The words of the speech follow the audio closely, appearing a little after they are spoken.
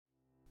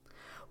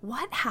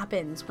What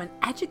happens when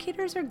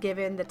educators are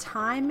given the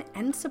time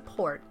and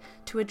support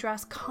to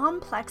address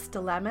complex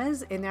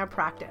dilemmas in their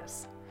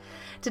practice?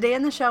 Today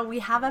on the show, we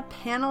have a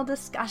panel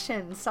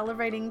discussion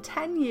celebrating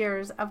 10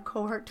 years of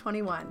Cohort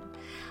 21.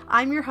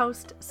 I'm your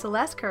host,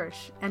 Celeste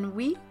Kirsch, and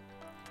we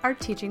are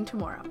Teaching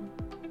Tomorrow.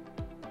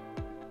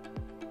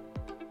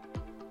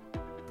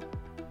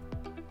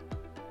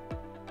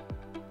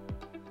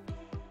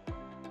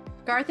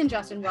 Garth and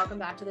Justin, welcome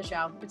back to the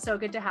show. It's so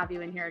good to have you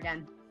in here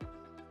again.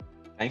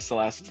 Thanks,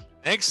 Celeste.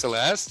 Thanks,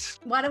 Celeste.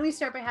 Why don't we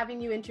start by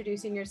having you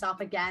introducing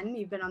yourself again?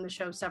 You've been on the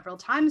show several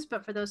times,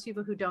 but for those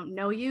people who don't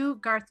know you,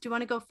 Garth, do you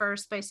want to go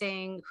first by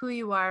saying who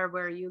you are,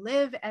 where you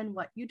live, and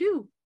what you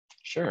do?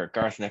 Sure.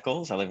 Garth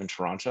Nichols. I live in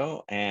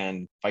Toronto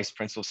and Vice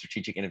Principal of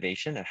Strategic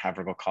Innovation at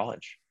Havergal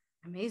College.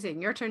 Amazing.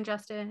 Your turn,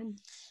 Justin.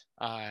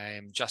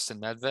 I'm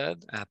Justin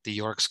Medved at the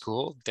York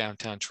School,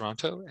 downtown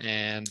Toronto,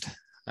 and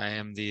I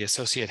am the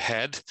Associate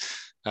Head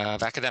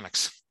of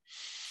Academics.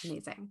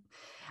 Amazing.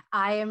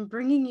 I am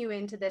bringing you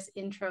into this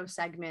intro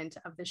segment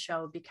of the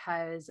show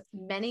because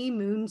many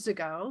moons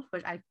ago,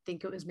 but I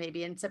think it was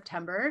maybe in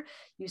September,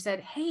 you said,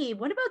 hey,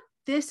 what about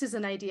this as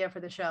an idea for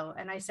the show?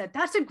 And I said,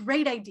 that's a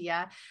great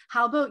idea.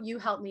 How about you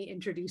help me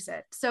introduce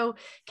it? So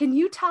can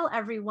you tell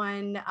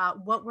everyone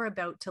what we're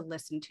about to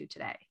listen to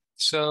today?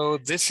 So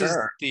this is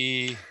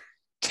the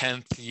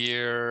 10th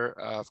year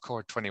of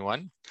Cohort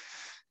 21,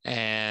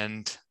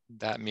 and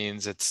that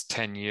means it's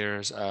 10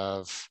 years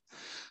of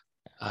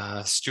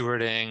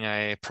stewarding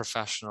a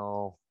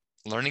professional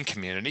learning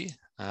community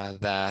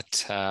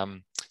that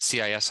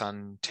CIS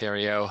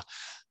Ontario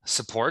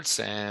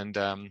supports and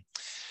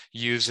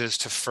uses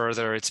to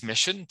further its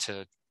mission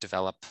to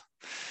develop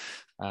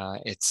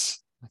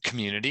its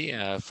community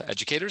of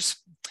educators.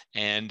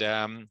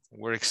 And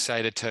we're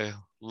excited to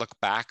look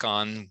back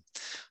on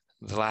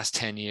the last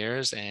 10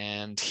 years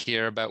and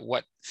hear about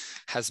what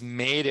has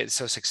made it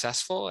so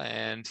successful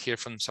and hear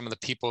from some of the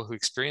people who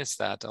experienced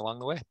that along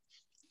the way.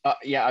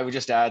 Yeah, I would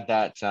just add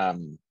that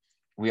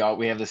we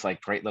have this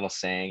like great little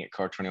saying at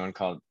Cohort 21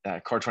 called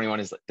Cohort 21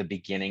 is the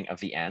beginning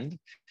of the end.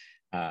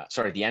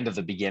 The end of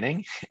the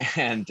beginning.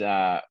 And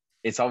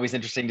it's always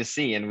interesting to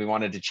see. And we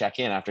wanted to check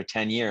in after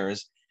 10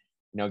 years,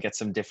 get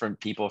some different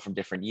people from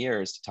different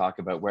years to talk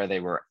about where they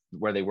were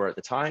at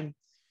the time,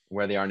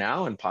 where they are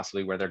now, and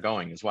possibly where they're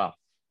going as well.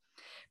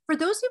 For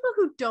those people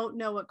who don't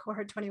know what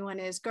Cohort 21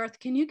 is, Garth,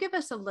 can you give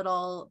us a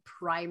little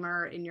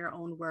primer in your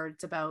own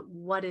words about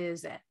what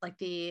is it? Like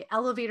the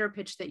elevator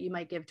pitch that you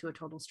might give to a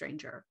total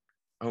stranger.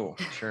 Oh,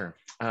 sure.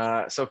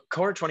 So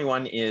Cohort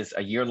 21 is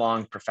a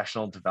year-long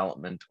professional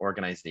development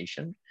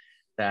organization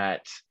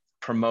that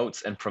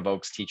promotes and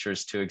provokes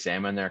teachers to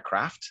examine their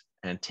craft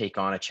and take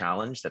on a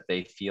challenge that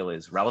they feel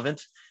is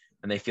relevant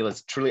and they feel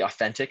is truly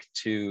authentic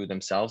to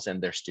themselves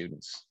and their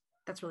students.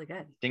 That's really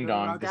good. Ding really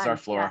dong, well this is our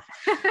floor.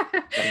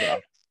 Yeah.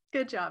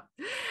 Good job.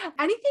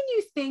 Anything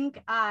you think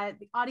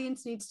the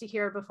audience needs to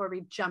hear before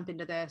we jump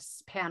into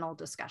this panel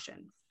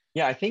discussion?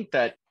 Yeah, I think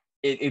that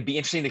it'd be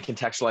interesting to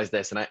contextualize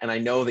this. And I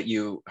know that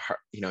you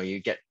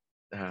get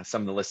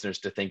some of the listeners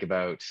to think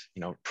about,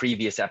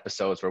 previous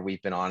episodes where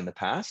we've been on in the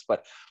past,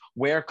 but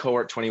where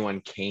Cohort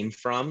 21 came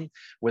from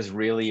was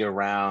really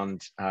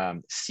around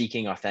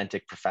seeking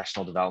authentic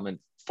professional development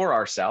for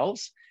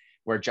ourselves,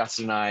 where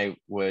Justin and I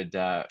would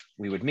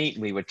meet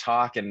and we would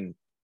talk, and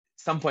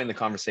at some point in the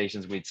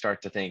conversations, we'd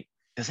start to think,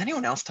 does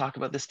anyone else talk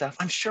about this stuff?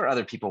 I'm sure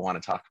other people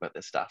want to talk about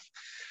this stuff.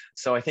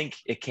 So I think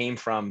it came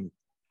from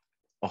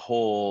a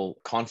whole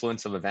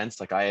confluence of events.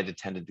 Like I had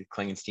attended the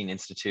Klingenstein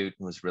Institute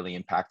and was really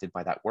impacted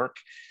by that work.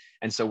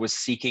 And so was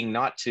seeking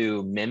not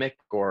to mimic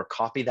or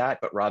copy that,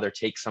 but rather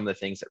take some of the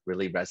things that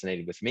really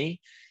resonated with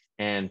me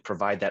and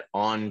provide that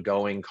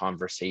ongoing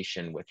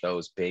conversation with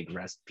those big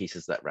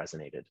pieces that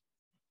resonated.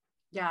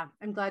 Yeah,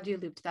 I'm glad you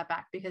looped that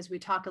back because we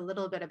talk a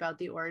little bit about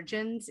the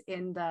origins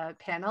in the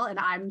panel and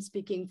I'm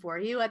speaking for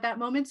you at that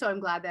moment. So I'm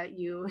glad that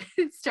you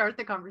start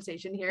the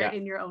conversation here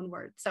in your own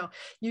words. So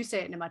you say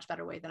it in a much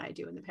better way than I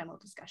do in the panel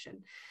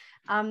discussion.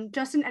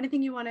 Justin,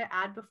 anything you want to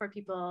add before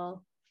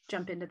people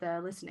jump into the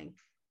listening?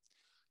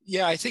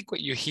 Yeah, I think what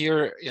you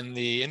hear in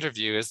the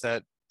interview is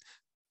that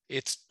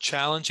it's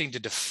challenging to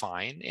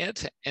define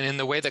it. And in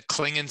the way that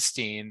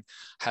Klingenstein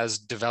has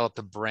developed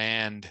a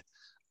brand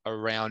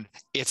around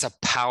it's a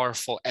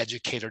powerful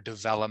educator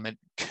development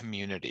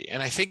community.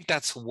 And I think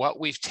that's what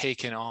we've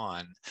taken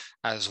on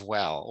as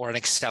well, or an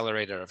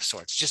accelerator of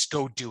sorts. Just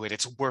go do it.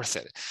 It's worth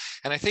it.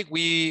 And I think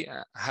we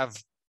have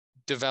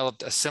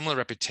developed a similar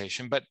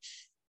reputation, but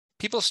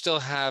people still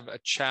have a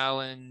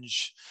challenging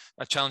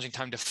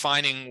time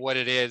defining what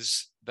it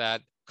is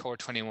that Cohort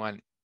 21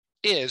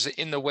 is,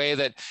 in the way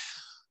that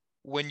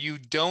when you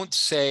don't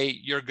say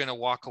you're going to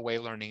walk away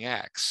learning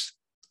X,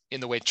 in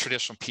the way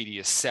traditional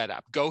PD is set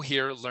up. Go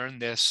here, learn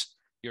this,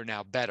 you're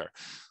now better.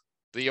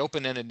 The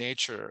open-ended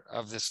nature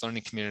of this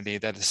learning community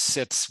that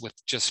sits with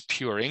just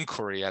pure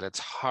inquiry at its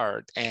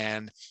heart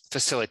and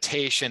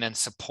facilitation and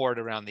support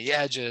around the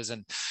edges.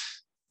 And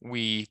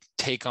we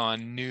take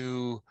on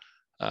new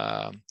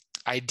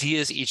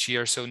ideas each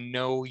year, so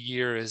no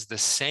year is the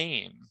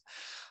same.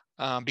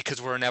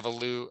 because we're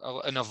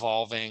an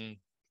evolving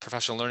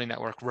professional learning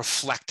network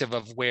reflective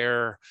of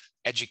where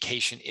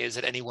education is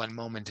at any one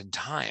moment in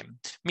time,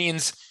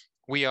 means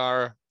we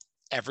are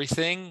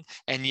everything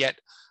and yet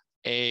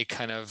a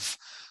kind of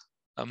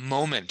a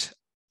moment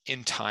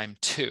in time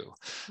too.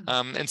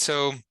 And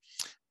so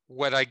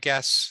what I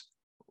guess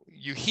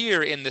you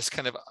hear in this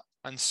kind of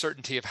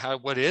uncertainty of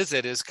what is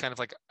it is kind of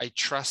like, I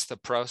trust the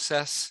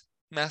process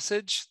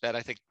message that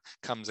I think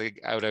comes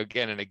out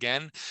again and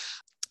again.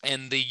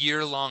 And the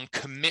year-long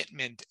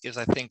commitment is,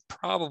 I think,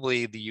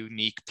 probably the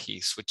unique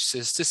piece, which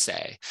is to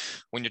say,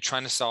 when you're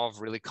trying to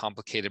solve really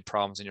complicated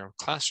problems in your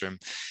classroom,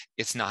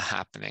 it's not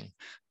happening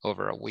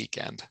over a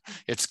weekend.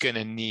 It's going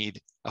to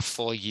need a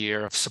full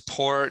year of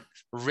support,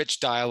 rich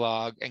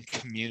dialogue, and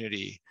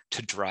community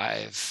to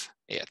drive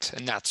it.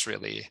 And that's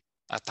really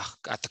at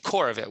the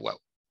core of it, what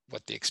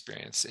the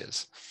experience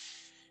is.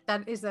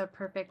 That is a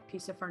perfect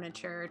piece of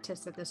furniture to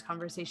set this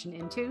conversation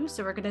into.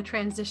 So we're going to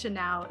transition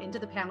now into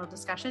the panel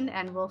discussion,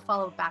 and we'll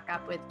follow back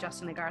up with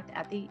Justin and Garth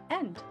at the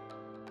end.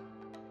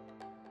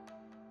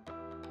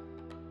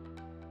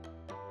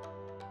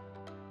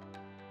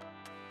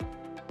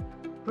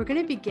 We're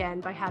going to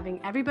begin by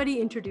having everybody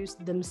introduce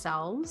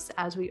themselves,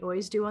 as we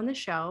always do on the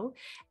show.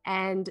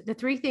 And the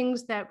three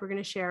things that we're going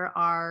to share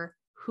are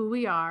who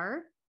we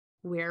are,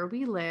 where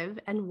we live,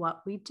 and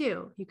what we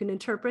do. You can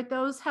interpret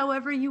those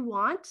however you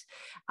want.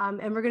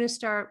 And we're going to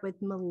start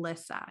with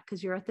Melissa,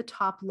 because you're at the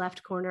top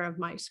left corner of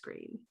my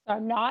screen.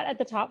 I'm not at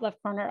the top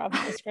left corner of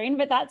my screen,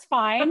 but that's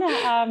fine.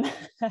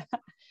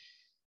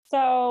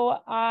 So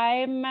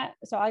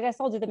I guess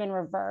I'll do them in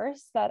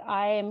reverse. That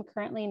I am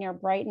currently near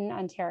Brighton,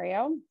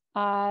 Ontario.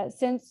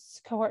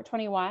 Since cohort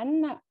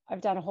 21,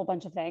 I've done a whole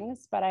bunch of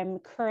things, but I'm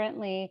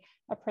currently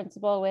a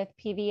principal with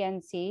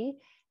PVNC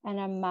and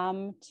a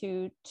mom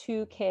to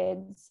 2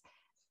 kids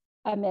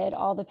amid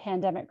all the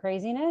pandemic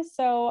craziness.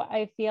 So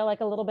I feel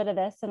like a little bit of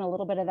this and a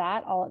little bit of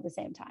that all at the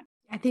same time.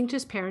 I think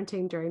just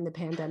parenting during the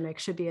pandemic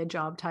should be a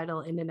job title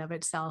in and of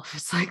itself.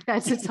 It's like,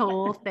 that's its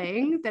whole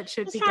thing that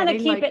should just be trying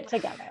getting to keep it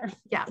together.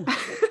 Yeah.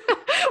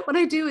 What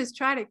I do is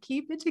try to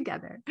keep it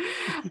together.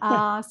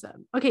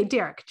 Awesome. Okay,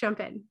 Derek, jump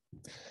in.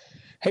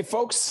 Hey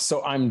folks,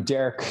 so I'm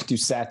Derek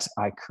Doucette.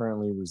 I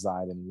currently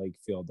reside in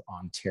Lakefield,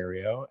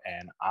 Ontario,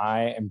 and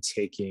I am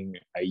taking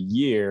a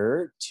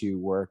year to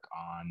work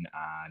on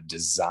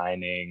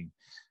designing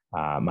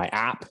my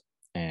app,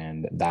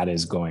 and that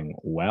is going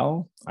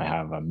well. I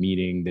have a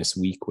meeting this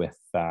week with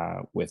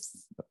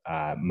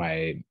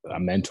my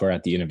mentor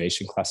at the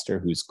Innovation Cluster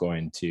who's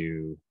going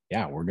to,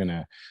 we're going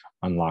to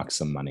unlock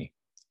some money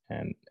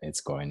and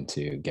it's going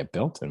to get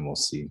built and we'll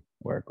see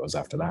where it goes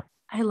after that.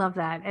 I love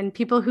that. And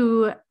people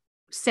who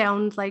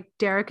sound like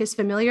Derek is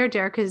familiar.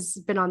 Derek has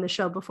been on the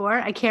show before.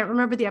 I can't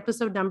remember the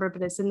episode number,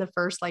 but it's in the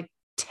first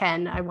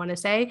 10, I want to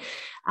say.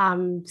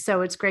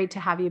 So it's great to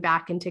have you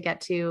back and to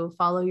get to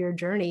follow your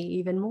journey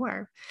even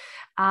more.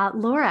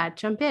 Laura,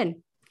 jump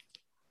in.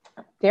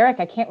 Derek,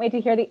 I can't wait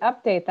to hear the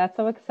update. That's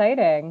so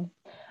exciting.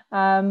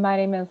 My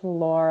name is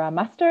Laura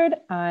Mustard.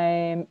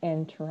 I'm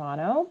in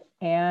Toronto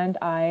and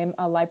I'm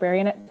a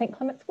librarian at St.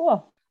 Clement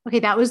School. Okay,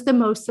 that was the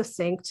most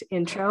succinct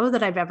intro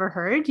that I've ever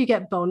heard. You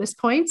get bonus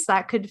points.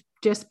 That could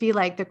just be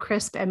like the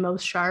crisp and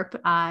most sharp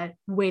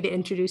way to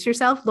introduce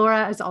yourself.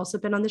 Laura has also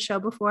been on the show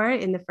before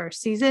in the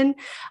first season.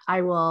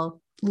 I will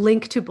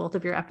link to both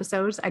of your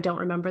episodes. I don't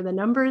remember the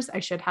numbers. I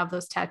should have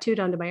those tattooed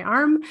onto my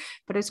arm,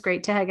 but it's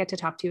great to get to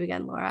talk to you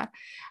again, Laura.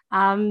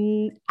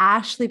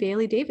 Ashley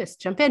Bailey Davis,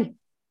 jump in.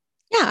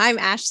 Yeah, I'm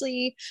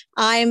Ashley.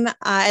 I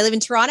live in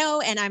Toronto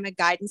and I'm a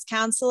guidance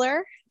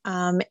counselor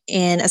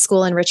in a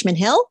school in Richmond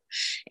Hill.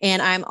 And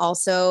I'm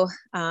also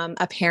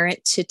a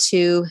parent to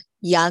 2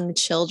 young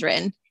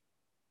children.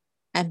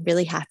 I'm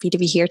really happy to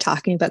be here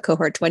talking about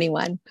cohort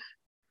 21.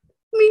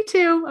 Me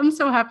too. I'm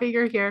so happy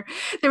you're here.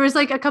 There was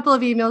a couple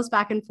of emails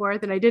back and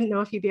forth and I didn't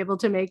know if you'd be able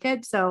to make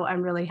it. So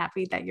I'm really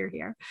happy that you're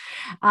here.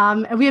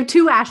 And we have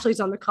 2 Ashleys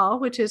on the call,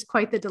 which is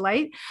quite the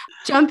delight.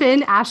 Jump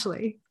in,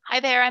 Ashley. Hi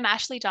there, I'm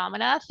Ashley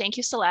Domina. Thank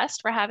you,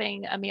 Celeste, for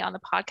having me on the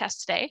podcast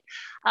today.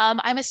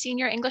 I'm a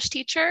senior English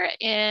teacher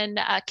in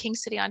King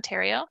City,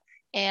 Ontario,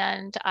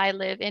 and I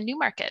live in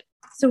Newmarket.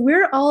 So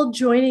we're all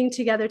joining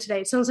together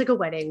today. It sounds like a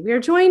wedding. We are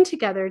joined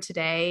together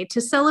today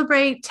to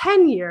celebrate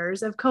 10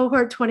 years of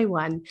Cohort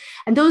 21.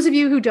 And those of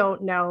you who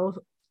don't know,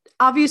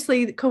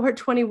 obviously, Cohort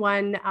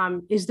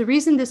 21 is the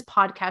reason this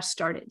podcast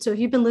started. So if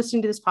you've been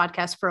listening to this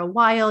podcast for a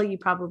while, you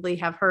probably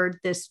have heard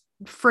this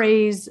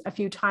phrase a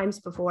few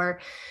times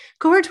before.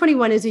 Cohort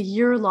 21 is a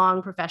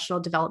year-long professional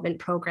development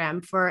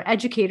program for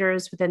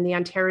educators within the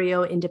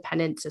Ontario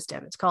Independent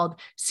System. It's called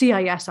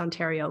CIS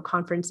Ontario,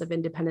 Conference of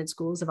Independent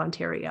Schools of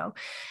Ontario.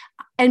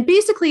 And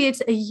basically,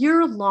 it's a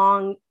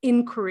year-long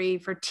inquiry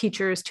for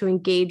teachers to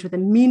engage with a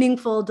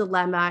meaningful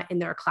dilemma in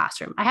their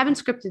classroom. I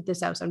haven't scripted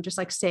this out, so I'm just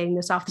saying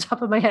this off the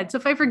top of my head. So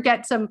if I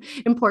forget some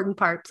important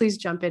part, please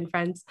jump in,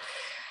 friends.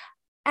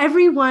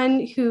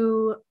 everyone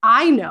who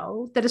I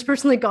know that has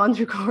personally gone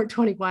through Cohort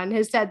 21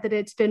 has said that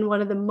it's been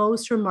one of the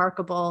most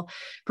remarkable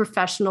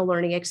professional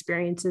learning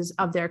experiences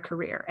of their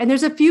career. And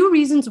there's a few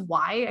reasons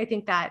why I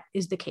think that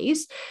is the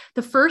case.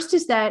 The first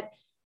is that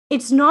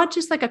it's not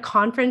just like a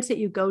conference that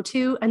you go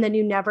to and then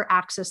you never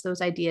access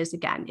those ideas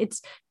again.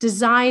 It's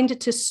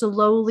designed to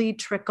slowly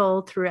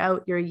trickle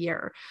throughout your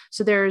year.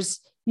 So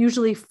there's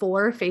usually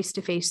 4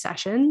 face-to-face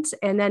sessions.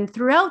 And then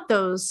throughout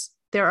those,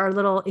 there are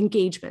little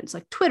engagements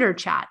like Twitter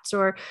chats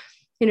or,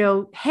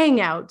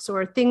 hangouts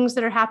or things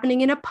that are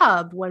happening in a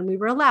pub when we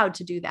were allowed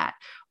to do that.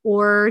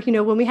 Or,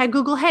 when we had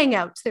Google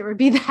Hangouts, there would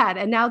be that.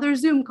 And now there's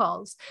Zoom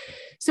calls.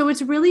 So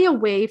it's really a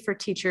way for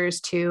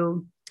teachers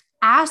to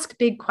ask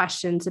big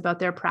questions about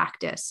their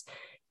practice,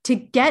 to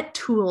get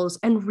tools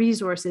and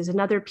resources and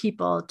other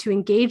people to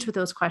engage with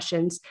those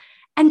questions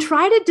and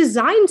try to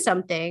design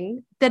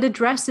something that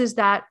addresses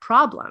that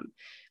problem.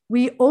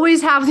 We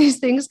always have these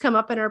things come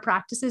up in our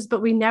practices,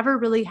 but we never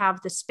really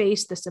have the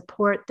space, the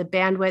support, the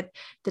bandwidth,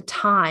 the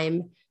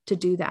time to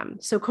do them.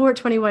 So Cohort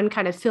 21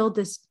 kind of filled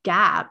this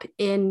gap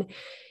in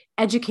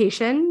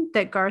education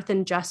that Garth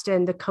and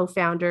Justin, the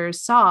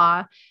co-founders,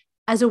 saw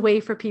as a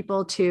way for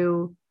people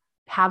to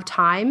have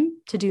time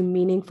to do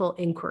meaningful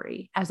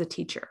inquiry as a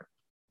teacher.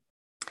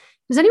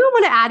 Does anyone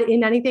want to add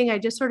in anything? I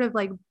just sort of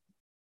like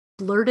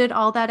blurted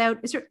all that out.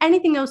 Is there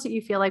anything else that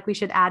you feel like we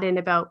should add in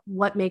about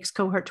what makes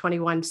Cohort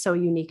 21 so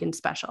unique and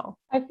special?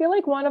 I feel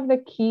like one of the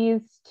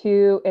keys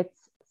to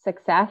its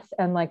success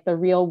and like the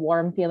real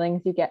warm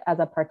feelings you get as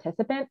a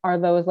participant are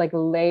those like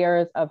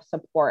layers of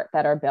support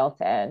that are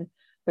built in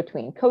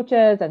between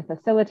coaches and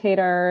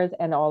facilitators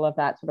and all of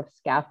that sort of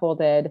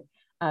scaffolded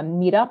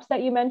meetups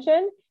that you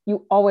mentioned.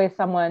 You always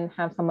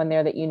have someone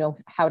there that you know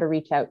how to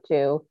reach out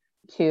to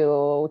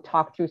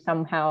talk through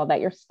somehow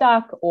that you're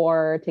stuck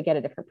or to get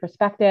a different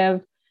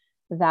perspective.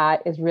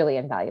 That is really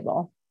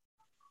invaluable.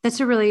 That's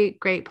a really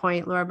great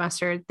point, Laura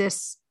Mustard.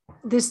 This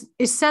is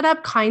set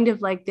up kind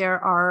of like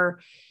there are,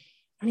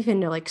 I don't even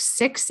know, like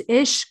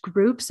 6-ish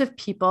groups of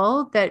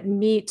people that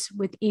meet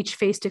with each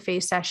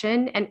face-to-face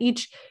session, and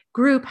each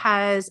group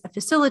has a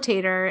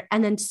facilitator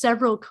and then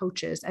several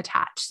coaches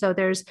attached. So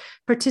there's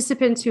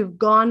participants who've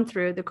gone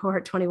through the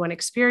Cohort 21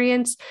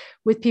 experience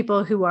with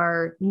people who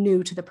are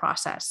new to the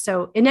process.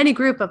 So in any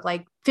group of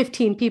like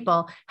 15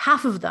 people,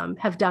 half of them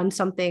have done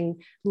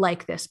something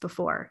like this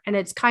before. And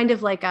it's kind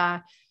of like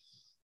an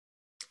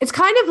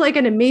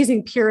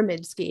amazing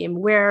pyramid scheme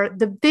where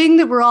the thing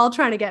that we're all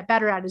trying to get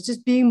better at is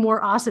just being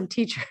more awesome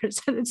teachers.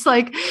 And it's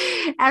like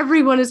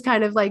everyone is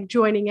kind of like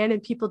joining in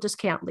and people just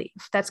can't leave.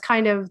 That's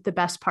kind of the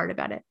best part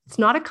about it. It's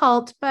not a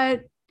cult,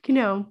 but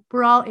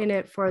we're all in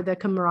it for the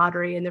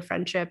camaraderie and the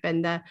friendship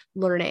and the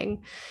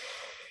learning.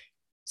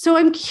 So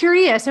I'm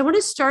curious, I want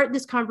to start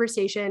this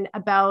conversation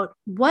about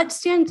what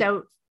stands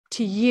out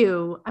to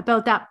you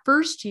about that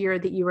first year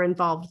that you were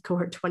involved with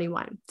Cohort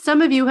 21.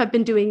 Some of you have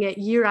been doing it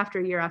year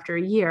after year after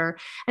year,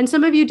 and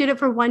some of you did it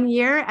for 1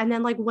 year and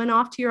then like went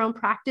off to your own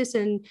practice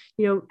and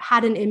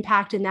had an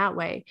impact in that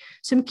way.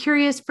 So I'm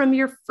curious, from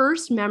your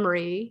first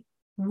memory,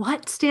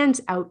 what stands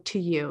out to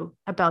you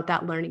about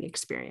that learning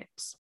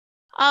experience?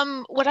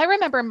 What I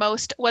remember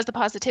most was the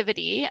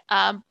positivity,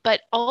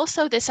 but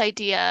also this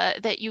idea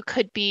that you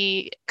could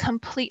be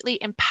completely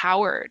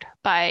empowered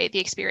by the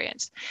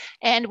experience.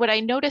 And what I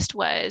noticed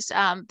was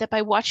that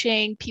by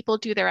watching people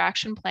do their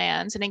action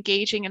plans and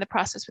engaging in the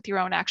process with your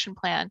own action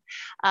plan,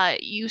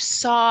 you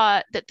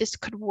saw that this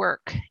could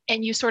work.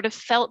 And you sort of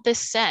felt this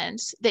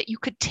sense that you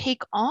could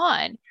take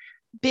on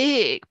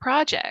big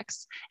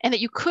projects and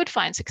that you could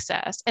find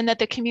success and that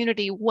the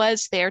community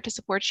was there to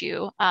support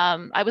you.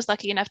 I was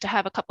lucky enough to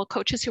have a couple of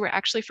coaches who were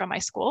actually from my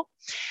school.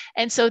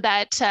 And so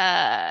that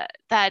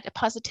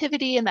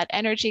positivity and that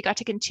energy got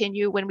to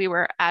continue when we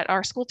were at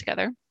our school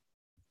together.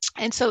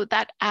 And so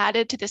that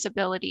added to this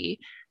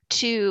ability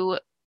to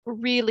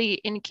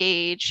really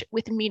engage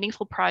with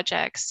meaningful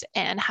projects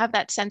and have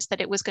that sense that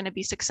it was going to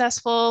be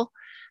successful,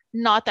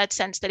 not that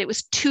sense that it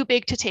was too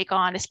big to take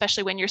on,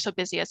 especially when you're so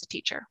busy as a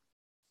teacher.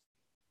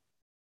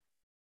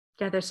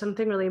 Yeah, there's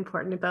something really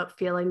important about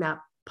feeling that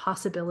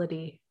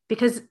possibility,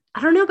 because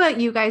I don't know about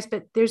you guys,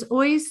 but there's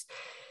always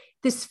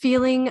this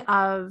feeling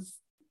of,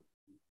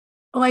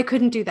 oh, I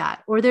couldn't do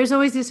that. Or there's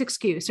always this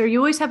excuse, or you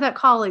always have that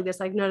colleague that's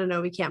like, no,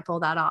 we can't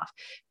pull that off.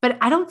 But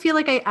I don't feel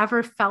like I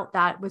ever felt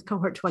that with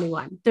Cohort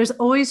 21. There's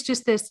always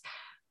just this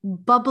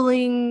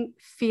bubbling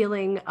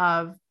feeling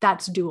of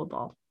that's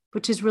doable,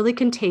 which is really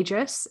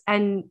contagious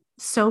and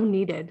so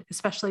needed,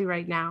 especially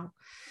right now.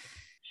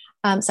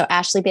 So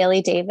Ashley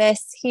Bailey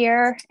Davis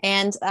here.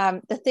 And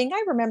the thing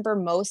I remember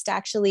most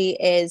actually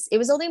is it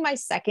was only my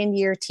second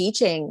year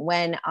teaching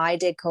when I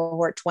did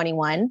Cohort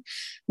 21.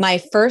 My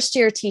first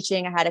year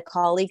teaching, I had a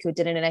colleague who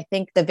did it, and I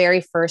think the very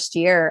first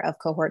year of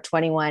Cohort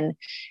 21.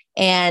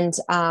 And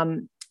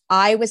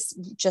I was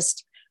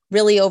just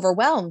really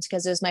overwhelmed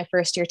because it was my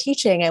first year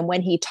teaching. And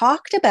when he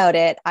talked about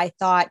it, I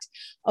thought,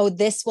 oh,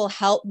 this will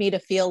help me to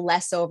feel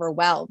less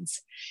overwhelmed.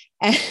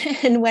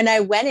 And when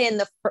I went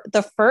in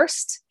the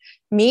first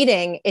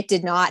meeting, it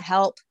did not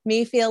help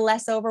me feel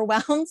less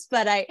overwhelmed,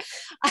 but I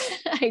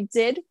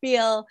did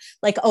feel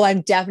like, oh,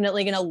 I'm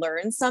definitely going to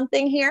learn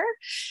something here.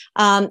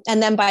 And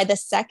then by the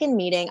second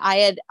meeting,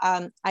 I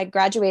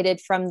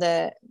graduated from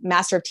the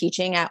Master of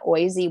Teaching at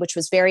OISE, which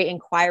was very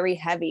inquiry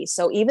heavy.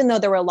 So even though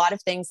there were a lot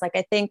of things, like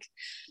I think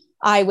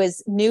I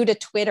was new to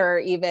Twitter,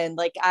 even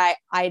like I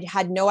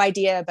had no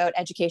idea about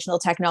educational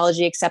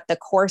technology except the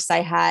course I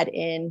had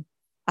in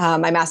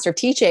my Master of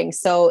Teaching.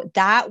 So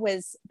that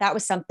was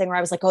something where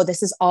I was like, oh,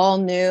 this is all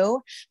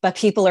new, but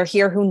people are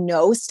here who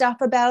know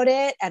stuff about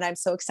it. And I'm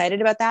so excited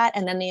about that.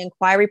 And then the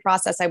inquiry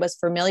process I was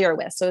familiar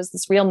with. So it was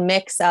this real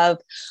mix of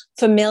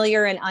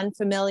familiar and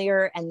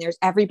unfamiliar, and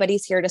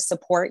everybody's here to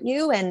support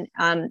you. And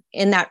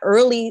in that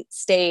early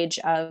stage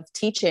of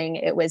teaching,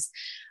 it was,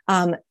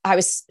 I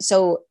was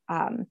so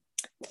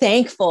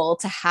thankful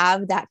to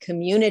have that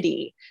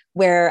community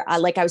where I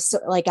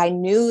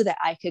knew that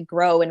I could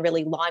grow and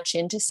really launch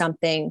into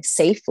something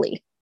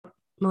safely.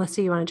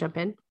 Melissa, you want to jump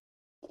in?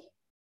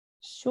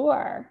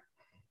 Sure.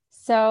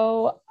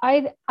 So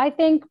I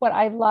think what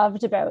I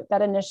loved about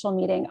that initial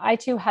meeting, I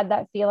too had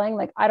that feeling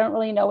like, I don't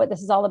really know what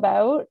this is all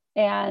about,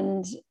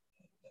 and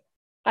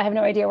I have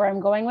no idea where I'm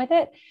going with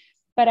it.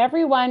 But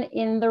everyone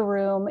in the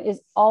room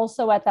is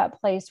also at that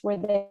place where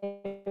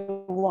they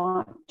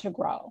want to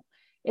grow.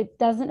 It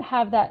doesn't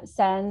have that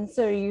sense,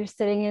 or you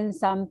sitting in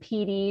some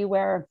PD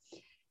where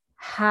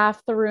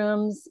half the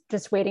room's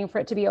just waiting for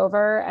it to be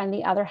over and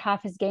the other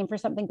half is game for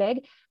something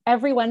big.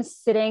 Everyone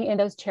sitting in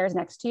those chairs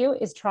next to you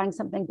is trying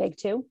something big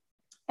too.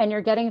 And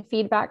you're getting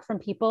feedback from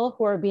people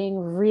who are being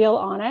real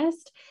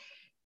honest,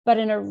 but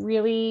in a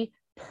really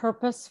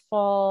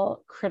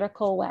purposeful,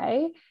 critical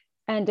way.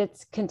 And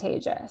it's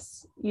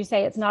contagious. You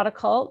say it's not a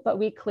cult, but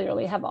we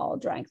clearly have all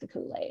drank the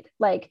Kool-Aid.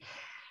 Like,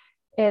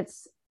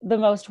 it's the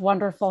most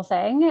wonderful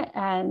thing.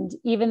 And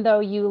even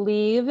though you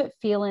leave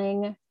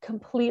feeling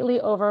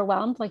completely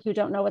overwhelmed, like you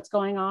don't know what's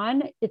going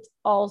on, it's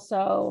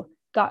also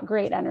got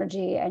great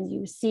energy. And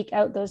you seek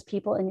out those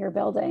people in your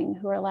building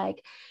who are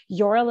like,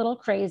 you're a little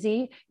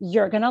crazy,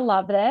 you're going to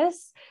love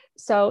this,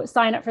 so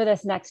sign up for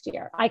this next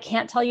year. I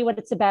can't tell you what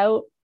it's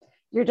about.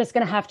 You're just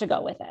going to have to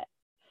go with it.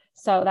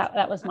 So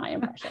that was my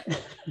impression.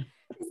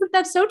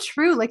 That's so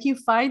true. Like, you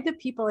find the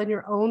people in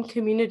your own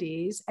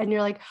communities and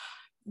you're like,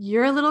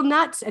 you're a little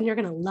nuts and you're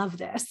going to love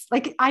this.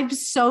 Like, I've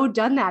so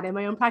done that in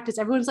my own practice.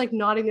 Everyone's like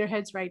nodding their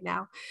heads right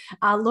now.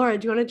 Laura,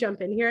 do you want to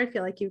jump in here? I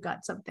feel like you've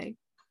got something.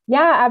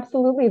 Yeah,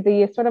 absolutely.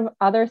 The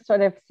other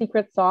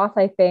secret sauce,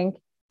 I think,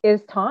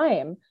 is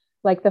time.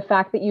 Like the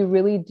fact that you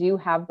really do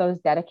have those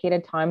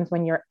dedicated times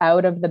when you're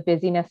out of the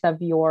busyness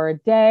of your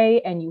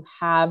day and you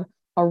have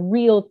a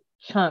real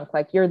chunk,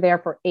 like you're there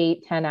for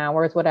 8-10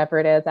 hours, whatever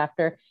it is,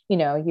 after,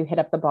 you hit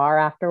up the bar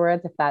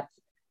afterwards, if that's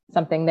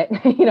something that,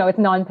 it's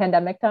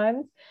non-pandemic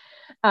times.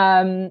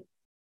 And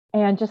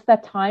just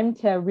that time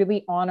to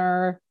really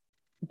honor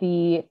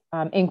the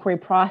inquiry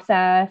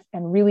process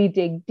and really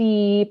dig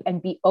deep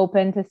and be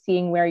open to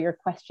seeing where your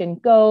question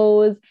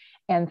goes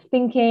and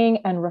thinking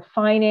and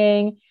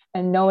refining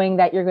and knowing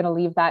that you're going to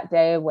leave that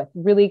day with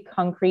really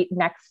concrete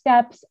next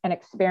steps and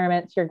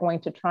experiments you're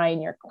going to try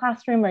in your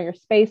classroom or your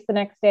space the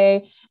next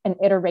day, and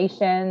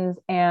iterations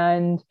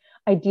and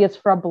ideas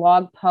for a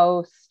blog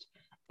post,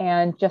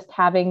 and just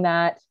having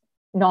that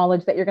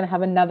knowledge that you're going to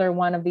have another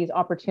one of these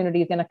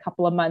opportunities in a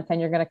couple of months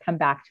and you're going to come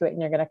back to it and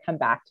you're going to come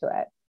back to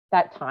it.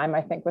 That time,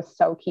 I think, was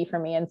so key for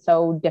me and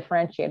so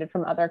differentiated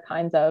from other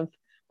kinds of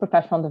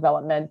professional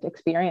development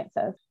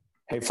experiences.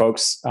 Hey,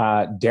 folks,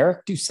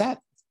 Derek Doucette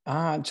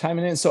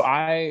chiming in. So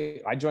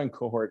I joined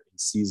cohort in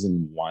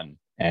season 1,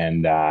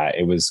 and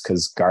it was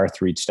because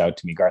Garth reached out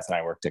to me. Garth and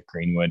I worked at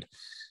Greenwood,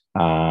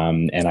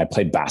 and I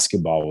played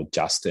basketball with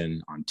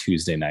Justin on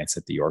Tuesday nights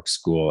at the York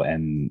School.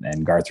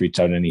 And Garth reached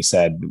out and he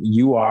said,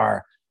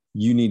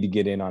 you need to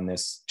get in on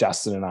this.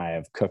 Justin and I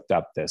have cooked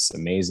up this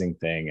amazing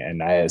thing.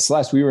 And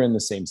Celeste, we were in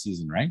the same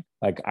season, right?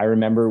 Like, I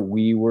remember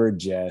we were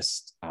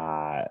just,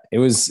 it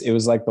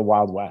was like the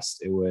Wild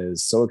West. It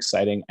was so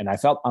exciting. And I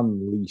felt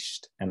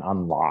unleashed and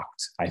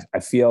unlocked. I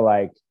feel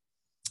like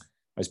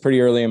I was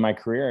pretty early in my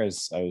career. I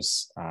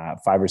was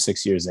 5 or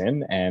 6 years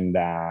in, and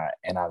I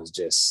was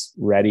just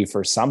ready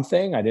for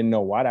something. I didn't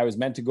know what. I was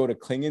meant to go to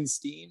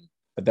Klingenstein,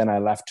 but then I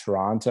left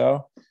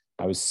Toronto.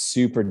 I was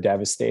super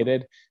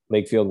devastated.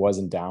 Lakefield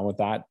wasn't down with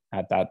that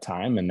at that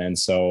time. And then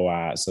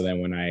so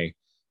then when I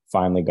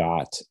finally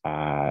got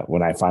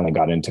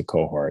into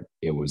cohort,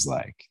 it was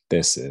like,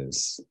 this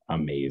is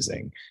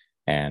amazing.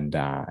 And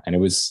it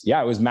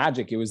was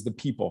magic. It was the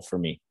people for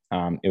me.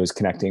 It was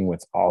connecting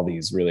with all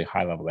these really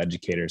high level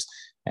educators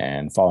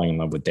and falling in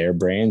love with their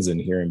brains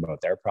and hearing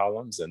about their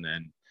problems. And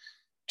then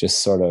just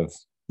sort of,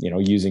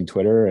 using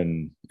Twitter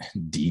and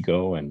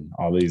Digo and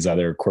all these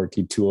other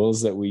quirky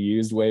tools that we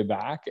used way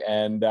back,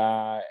 and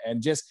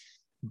just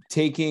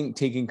taking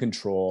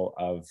control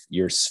of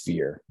your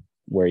sphere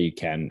where you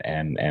can,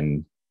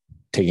 and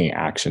taking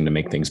action to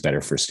make things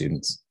better for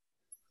students.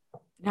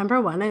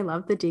 Number one, I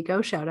love the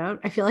Digo shout out.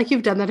 I feel like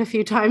you've done that a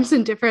few times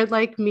in different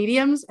like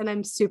mediums, and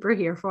I'm super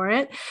here for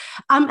it.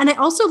 And I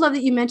also love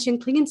that you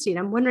mentioned Klingenstein.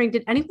 I'm wondering,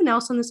 did anyone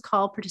else on this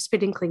call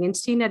participate in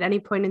Klingenstein at any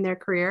point in their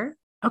career?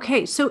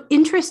 Okay, so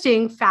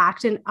interesting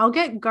fact, and I'll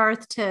get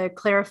Garth to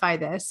clarify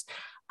this.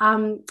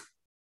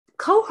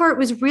 Cohort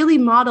was really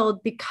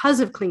modeled because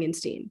of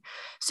Klingenstein.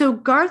 So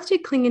Garth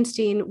did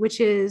Klingenstein, which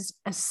is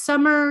a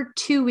summer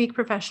 2-week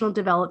professional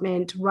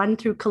development run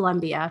through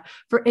Columbia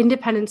for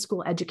independent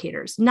school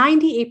educators.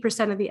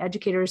 98% of the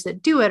educators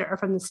that do it are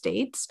from the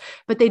States,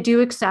 but they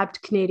do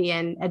accept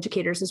Canadian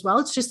educators as well.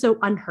 It's just so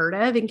unheard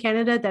of in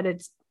Canada that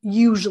it's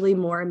usually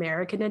more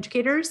American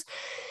educators.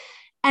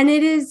 And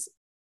it is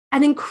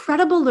an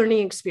incredible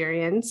learning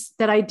experience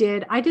that I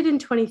did in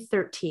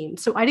 2013.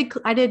 So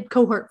I did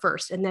Cohort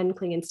first and then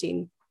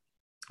Klingenstein.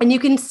 And you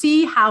can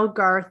see how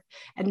Garth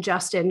and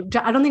Justin,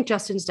 I don't think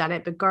Justin's done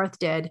it, but Garth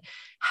did,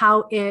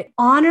 how it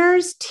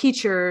honors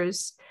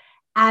teachers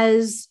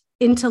as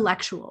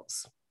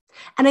intellectuals.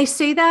 And I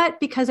say that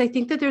because I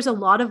think that there's a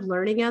lot of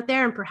learning out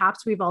there, and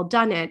perhaps we've all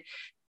done it,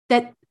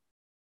 that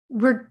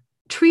we're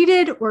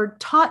treated or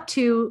taught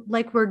to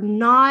like we're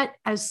not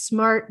as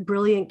smart,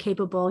 brilliant,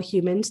 capable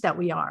humans that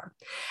we are.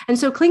 And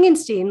so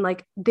Klingenstein,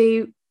 like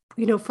they,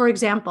 for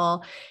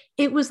example,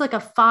 it was like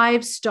a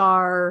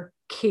 5-star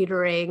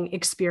catering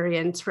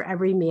experience for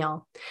every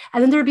meal.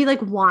 And then there'd be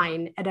like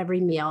wine at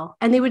every meal.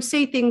 And they would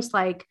say things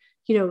like,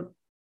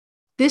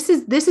 this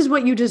is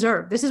what you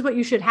deserve. This is what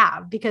you should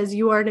have because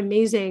you are an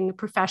amazing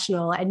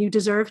professional and you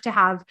deserve to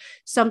have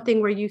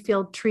something where you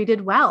feel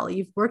treated well.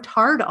 You've worked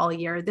hard all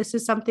year. This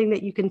is something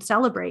that you can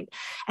celebrate.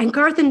 And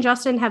Garth and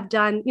Justin have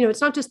done,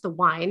 it's not just the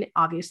wine,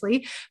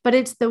 obviously, but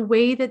it's the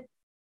way that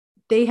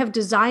they have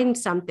designed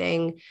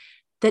something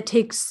that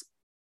takes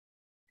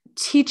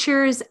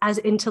teachers as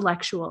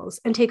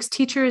intellectuals and takes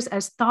teachers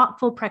as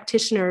thoughtful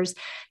practitioners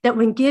that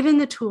when given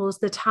the tools,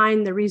 the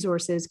time, the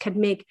resources can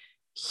make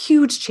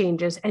huge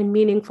changes and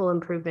meaningful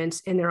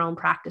improvements in their own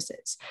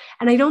practices.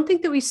 And I don't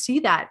think that we see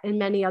that in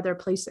many other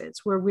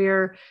places where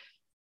we're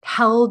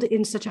held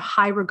in such a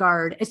high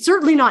regard. It's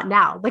certainly not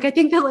now. Like, I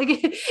think that like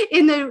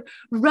in the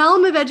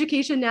realm of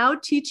education now,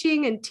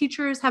 teaching and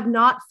teachers have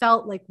not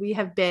felt like we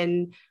have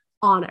been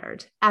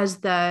honored as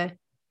the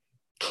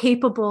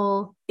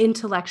capable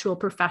intellectual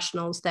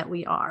professionals that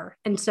we are.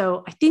 And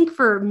so I think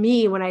for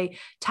me, when I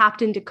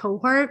tapped into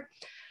Cohort,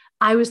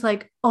 I was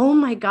like, oh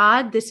my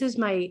God, this is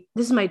my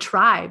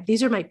tribe.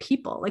 These are my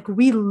people. Like,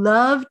 we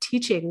love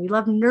teaching. We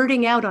love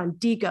nerding out on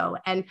Digo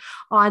and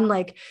on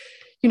like,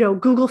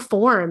 Google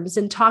Forms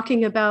and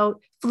talking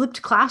about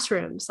flipped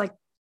classrooms, like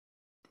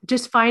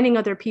just finding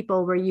other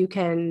people where you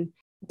can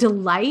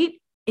delight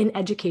in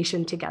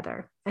education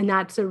together. And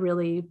that's a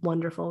really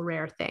wonderful,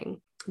 rare thing.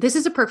 This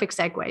is a perfect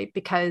segue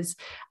because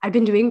I've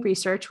been doing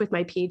research with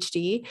my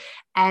PhD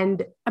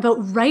and about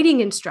writing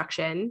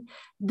instruction.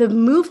 The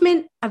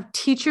movement of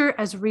teacher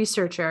as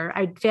researcher,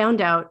 I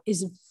found out,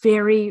 is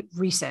very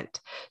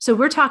recent. So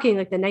we're talking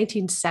like the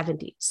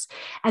 1970s.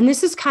 And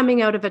this is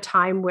coming out of a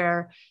time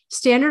where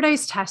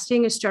standardized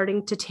testing is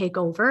starting to take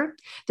over.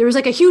 There was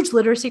like a huge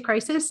literacy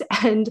crisis,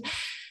 and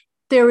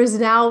there is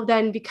now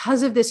then,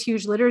 because of this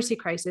huge literacy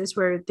crisis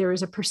where there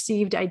was a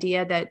perceived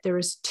idea that there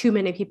was too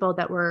many people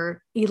that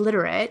were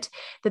illiterate,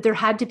 that there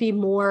had to be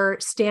more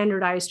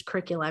standardized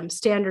curriculum,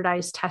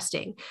 standardized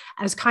testing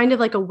as kind of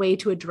like a way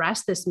to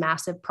address this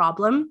massive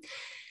problem.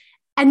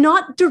 And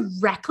not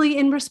directly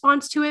in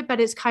response to it,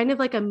 but it's kind of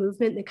like a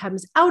movement that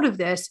comes out of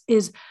this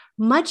is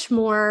much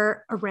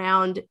more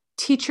around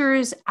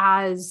teachers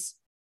as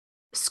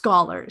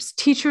scholars,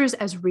 teachers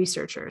as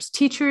researchers,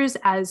 teachers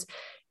as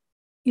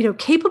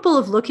capable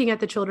of looking at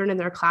the children in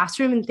their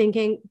classroom and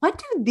thinking, what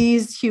do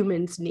these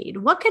humans need?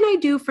 What can I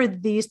do for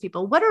these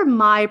people? What are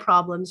my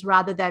problems,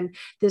 rather than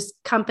this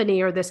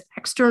company or this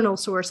external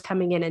source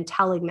coming in and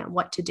telling them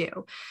what to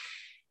do?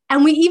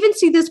 And we even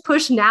see this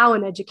push now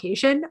in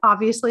education,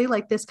 obviously,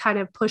 like this kind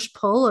of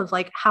push-pull of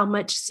like how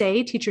much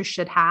say teachers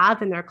should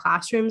have in their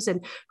classrooms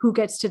and who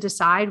gets to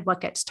decide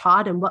what gets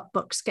taught and what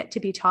books get to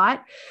be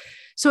taught.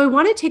 So I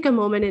want to take a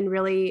moment and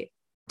really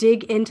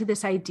dig into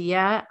this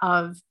idea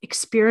of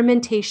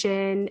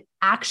experimentation,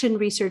 action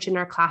research in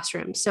our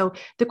classrooms. So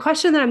the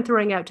question that I'm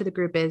throwing out to the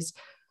group is,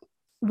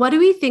 what do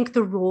we think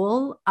the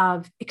role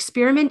of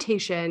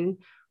experimentation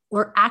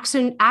or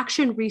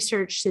action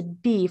research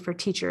should be for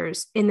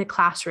teachers in the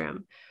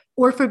classroom,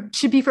 or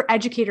should be for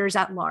educators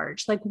at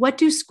large? Like, what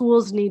do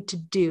schools need to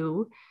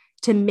do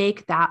to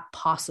make that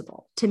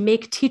possible, to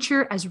make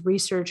teacher as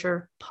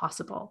researcher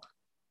possible?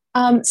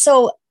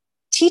 So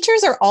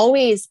teachers are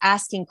always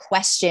asking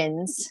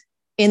questions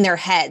in their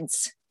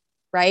heads,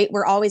 right?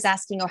 We're always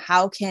asking,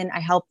 how can I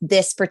help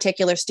this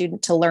particular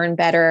student to learn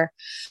better?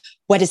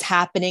 What is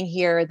happening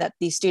here that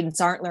these students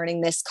aren't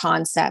learning this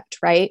concept,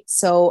 right?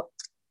 So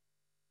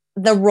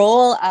the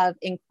role of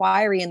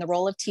inquiry and the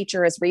role of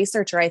teacher as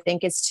researcher, I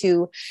think, is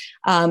to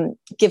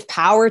give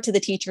power to the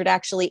teacher to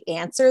actually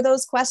answer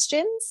those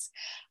questions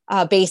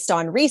based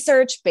on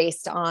research,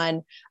 based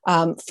on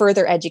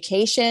further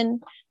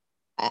education.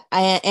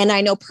 And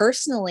I know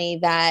personally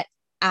that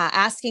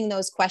asking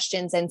those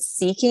questions and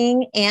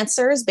seeking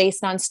answers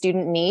based on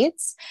student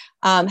needs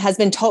has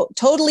been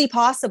totally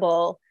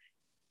possible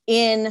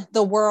in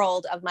the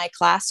world of my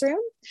classroom.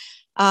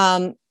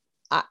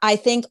 I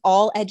think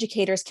all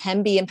educators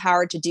can be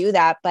empowered to do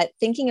that, but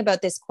thinking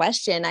about this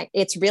question,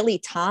 it's really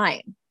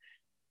time.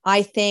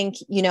 I think,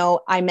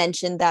 I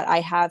mentioned that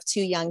I have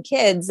 2 young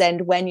kids,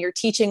 and when you're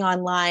teaching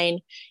online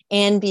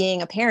and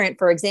being a parent,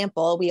 for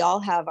example, we all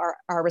have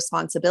our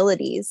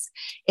responsibilities.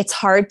 It's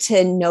hard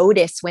to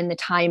notice when the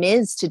time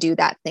is to do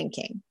that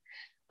thinking.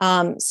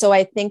 So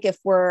I think if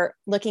we're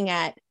looking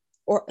at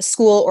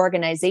school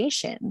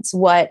organizations,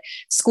 what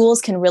schools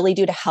can really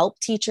do to help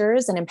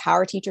teachers and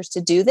empower teachers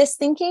to do this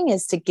thinking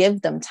is to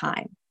give them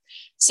time.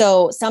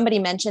 So somebody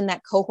mentioned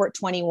that cohort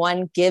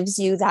 21 gives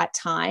you that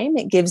time.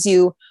 It gives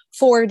you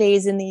 4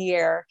 days in the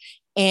year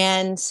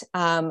and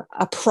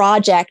a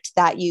project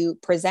that you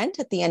present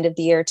at the end of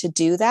the year to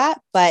do that.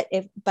 But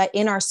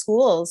in our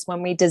schools,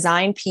 when we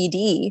design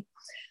PD,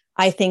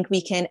 I think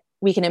we can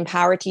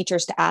empower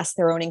teachers to ask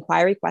their own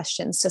inquiry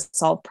questions to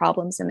solve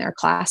problems in their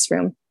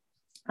classroom.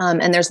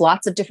 And there's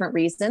lots of different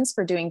reasons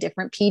for doing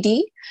different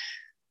PD,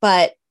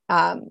 but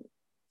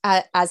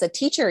as a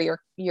teacher,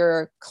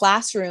 your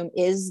classroom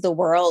is the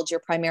world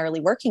you're primarily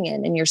working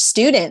in, and your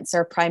students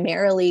are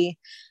primarily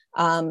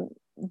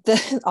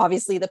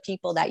obviously the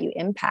people that you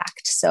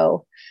impact.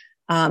 So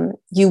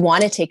you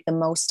want to take the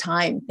most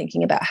time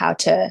thinking about how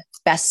to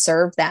best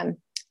serve them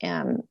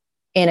in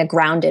a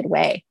grounded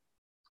way.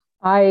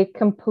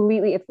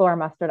 It's Laura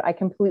Mustard. I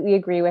completely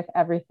agree with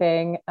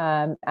everything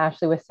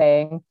Ashley was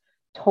saying.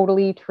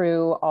 Totally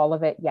true, all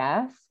of it,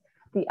 yes.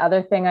 The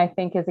other thing I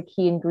think is a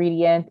key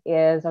ingredient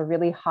is a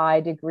really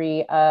high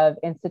degree of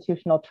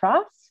institutional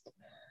trust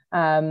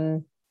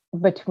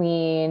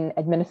between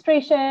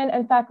administration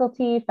and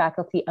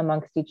faculty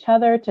amongst each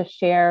other to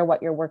share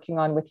what you're working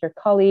on with your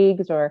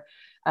colleagues or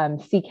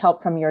seek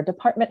help from your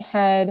department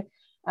head.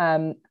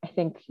 I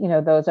think,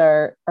 those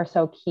are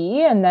so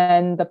key. And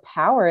then the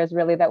power is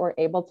really that we're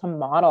able to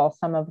model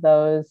some of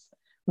those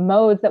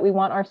modes that we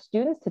want our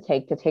students to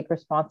take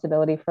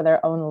responsibility for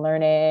their own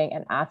learning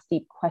and ask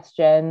deep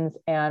questions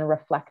and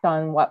reflect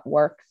on what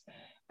works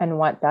and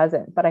what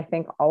doesn't. But I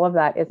think all of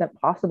that isn't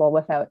possible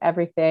without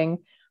everything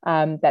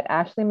that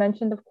Ashley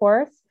mentioned, of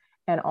course,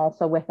 and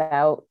also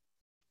without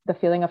the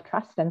feeling of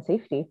trust and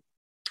safety.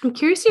 I'm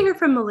curious to hear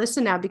from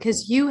Melissa now,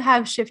 because you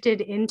have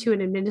shifted into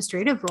an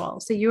administrative role.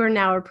 So you are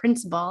now a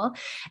principal,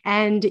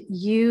 and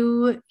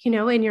you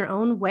in your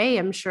own way,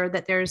 I'm sure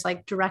that there's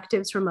like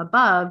directives from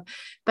above,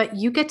 but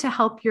you get to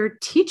help your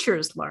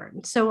teachers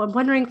learn. So I'm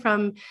wondering,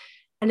 from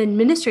an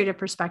administrative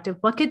perspective,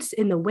 what gets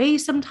in the way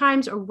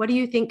sometimes, or what do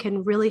you think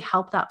can really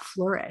help that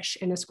flourish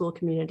in a school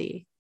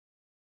community?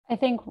 I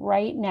think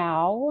right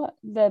now,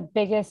 the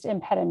biggest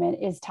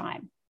impediment is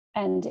time.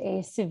 And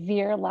a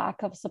severe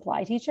lack of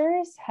supply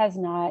teachers has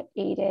not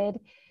aided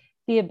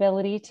the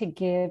ability to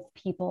give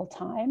people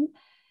time,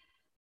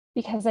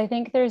 because I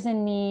think there's a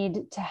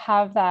need to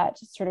have that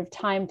sort of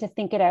time to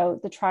think it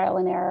out, the trial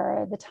and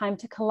error, the time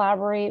to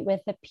collaborate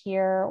with a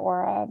peer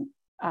or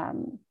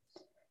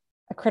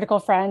a critical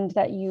friend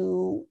that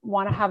you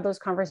want to have those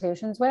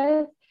conversations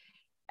with.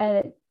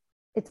 And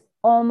it's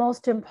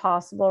almost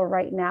impossible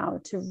right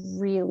now to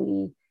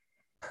really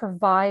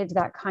provide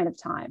that kind of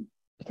time,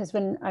 because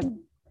when I'm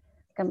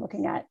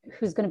looking at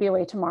who's going to be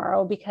away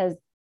tomorrow, because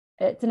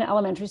it's an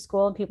elementary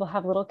school and people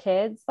have little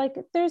kids, like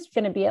there's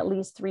going to be at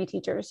least 3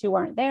 teachers who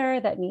aren't there,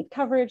 that need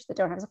coverage, that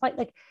don't have supply.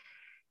 Like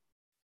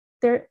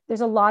there's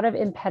a lot of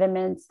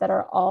impediments that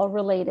are all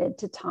related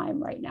to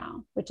time right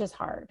now, which is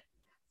hard.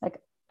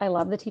 Like, I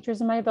love the teachers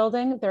in my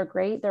building. They're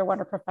great. They're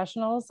wonderful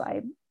professionals.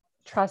 I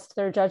trust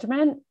their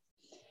judgment,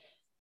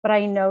 but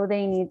I know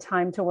they need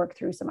time to work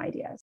through some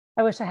ideas.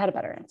 I wish I had a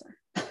better answer.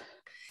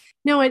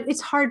 No, it's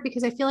hard,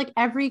 because I feel like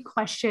every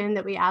question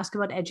that we ask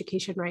about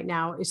education right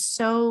now is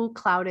so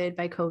clouded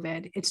by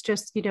COVID. It's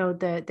just,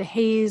 the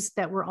haze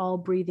that we're all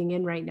breathing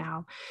in right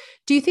now.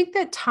 Do you think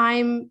that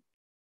time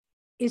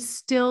is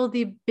still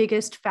the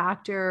biggest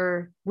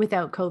factor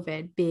without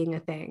COVID being a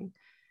thing?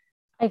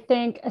 I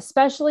think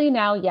especially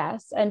now,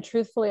 yes. And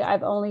truthfully,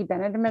 I've only been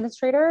an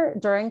administrator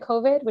during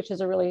COVID, which is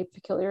a really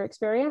peculiar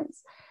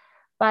experience.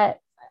 But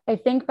I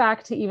think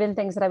back to even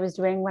things that I was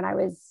doing when I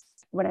was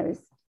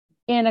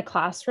in a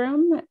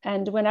classroom,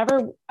 and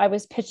whenever I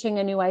was pitching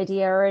a new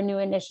idea or a new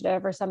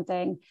initiative or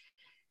something,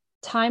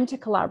 time to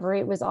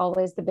collaborate was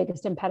always the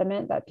biggest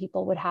impediment that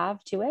people would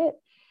have to it.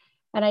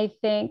 And I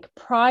think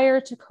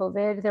prior to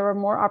COVID, there were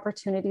more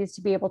opportunities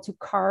to be able to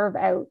carve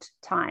out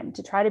time,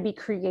 to try to be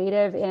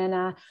creative in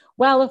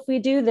if we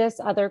do this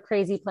other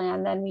crazy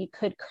plan, then we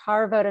could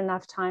carve out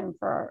enough time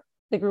for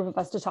the group of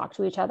us to talk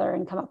to each other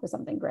and come up with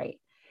something great.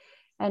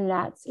 And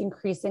that's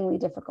increasingly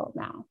difficult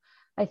now.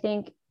 I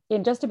think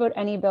in just about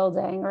any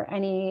building or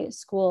any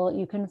school,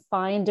 you can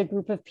find a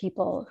group of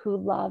people who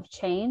love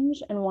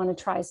change and want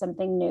to try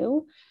something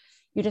new.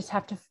 You just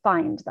have to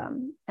find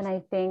them. And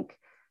I think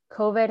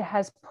COVID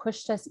has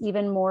pushed us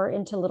even more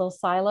into little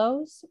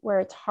silos where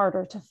it's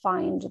harder to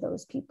find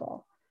those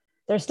people.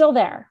 they're still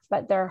there,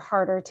 but they're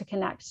harder to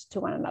connect to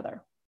one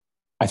another.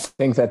 I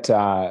think that,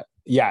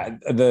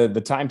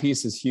 the time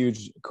piece is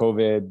huge,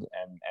 COVID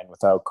and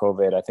without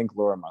COVID. I think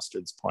Laura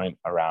Mustard's point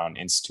around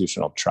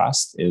institutional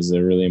trust is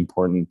a really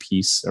important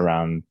piece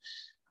around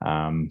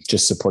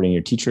just supporting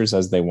your teachers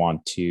as they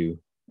want to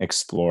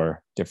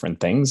explore different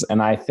things. And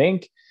I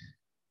think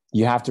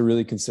you have to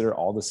really consider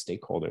all the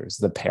stakeholders,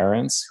 the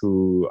parents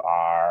who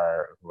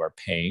are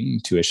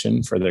paying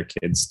tuition for their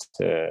kids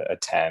to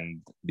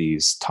attend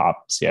these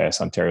top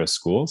CIS Ontario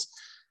schools.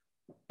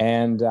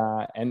 And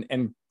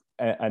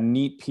a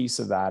neat piece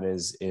of that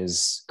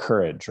is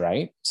courage,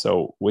 right?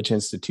 So which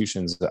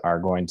institutions are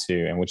going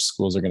to, and which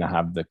schools are going to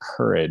have the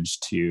courage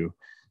to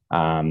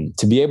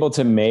be able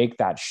to make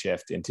that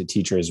shift into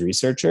teacher as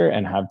researcher,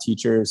 and have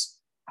teachers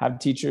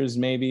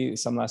maybe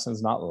some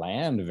lessons not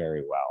land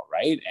very well,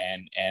 right?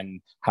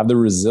 And have the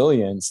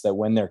resilience that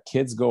when their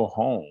kids go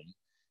home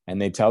and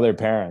they tell their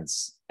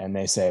parents and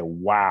they say,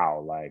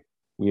 wow, like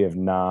we have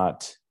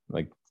not,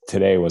 like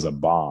today was a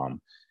bomb.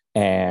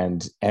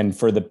 And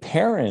for the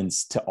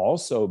parents to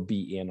also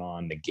be in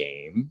on the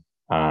game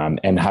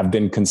and have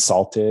been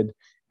consulted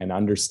and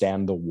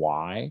understand the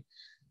why,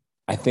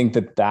 I think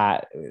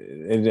that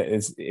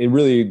it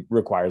really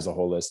requires a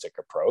holistic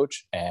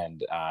approach,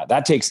 and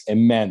that takes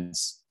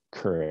immense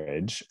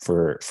courage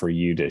for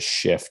you to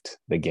shift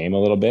the game a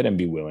little bit and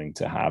be willing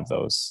to have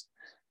those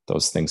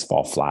things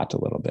fall flat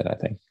a little bit, I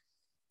think.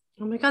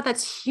 Oh my God,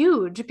 that's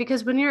huge,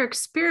 because when you're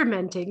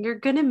experimenting, you're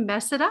going to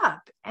mess it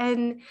up.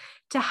 And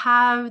to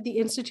have the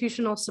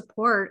institutional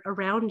support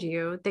around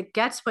you that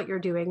gets what you're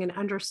doing and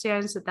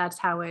understands that that's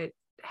how it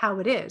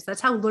is,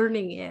 that's how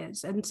learning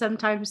is. And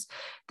sometimes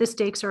the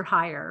stakes are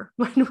higher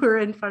when we're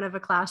in front of a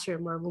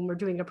classroom or when we're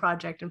doing a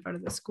project in front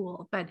of the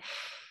school. But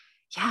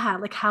yeah,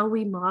 like how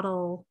we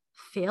model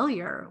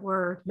failure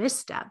or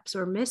missteps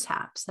or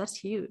mishaps, that's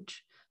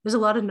huge. There's a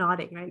lot of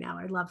nodding right now.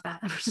 I love that.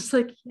 I'm just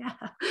like, yeah.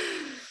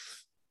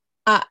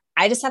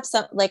 I just have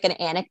an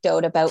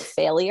anecdote about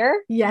failure.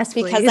 Yes,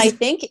 because please. I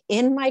think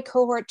in my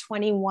cohort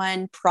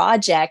 21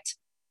 project,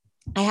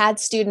 I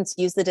had students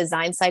use the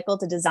design cycle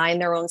to design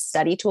their own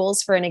study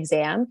tools for an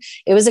exam.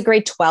 It was a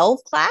grade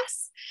 12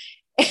 class,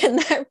 and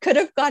that could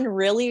have gone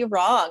really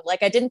wrong.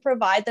 Like I didn't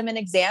provide them an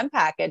exam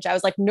package. I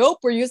was like, nope,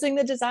 we're using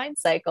the design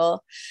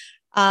cycle.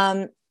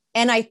 And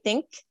I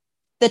think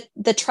that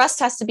the trust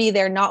has to be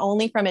there, not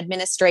only from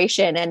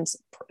administration and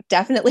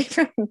definitely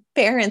from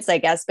parents, I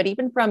guess, but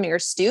even from your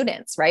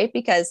students, right?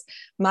 Because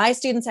my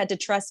students had to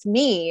trust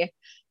me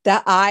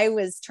that I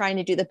was trying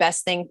to do the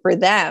best thing for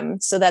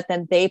them, so that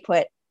then they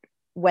put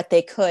what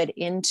they could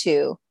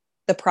into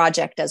the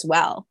project as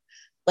well.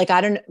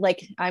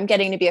 I'm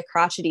getting to be a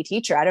crotchety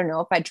teacher. I don't know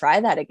if I'd try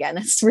that again.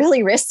 It's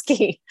really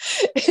risky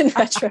in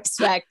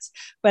retrospect,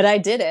 but I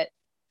did it.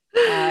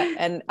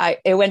 And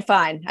it went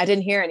fine. I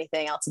didn't hear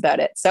anything else about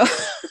it. So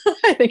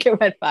I think it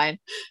went fine.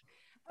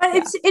 But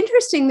it's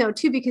interesting though,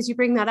 too, because you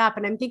bring that up,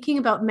 and I'm thinking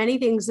about many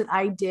things that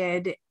I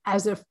did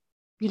as a,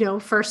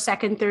 first,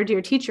 second, third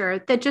year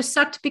teacher that just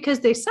sucked because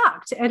they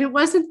sucked. And it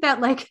wasn't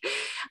that like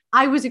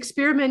I was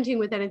experimenting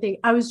with anything.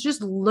 I was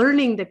just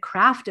learning the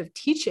craft of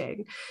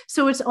teaching.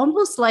 So it's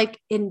almost like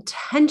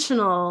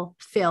intentional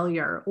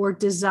failure or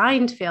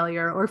designed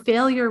failure or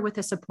failure with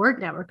a support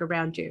network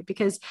around you,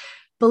 because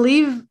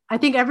I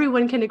think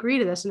everyone can agree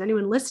to this, and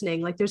anyone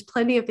listening, like there's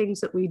plenty of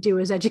things that we do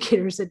as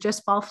educators that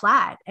just fall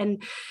flat.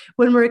 And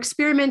when we're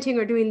experimenting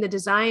or doing the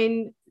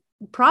design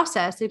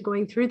process and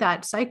going through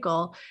that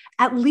cycle,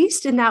 at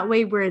least in that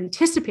way, we're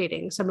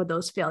anticipating some of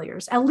those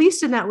failures. At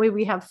least in that way,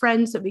 we have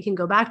friends that we can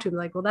go back to and be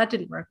like, well, that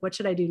didn't work. What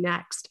should I do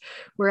next?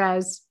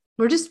 Whereas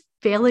we're just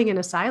failing in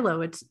a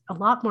silo. It's a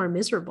lot more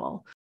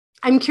miserable.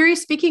 I'm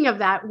curious, speaking of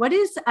that, what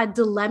is a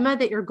dilemma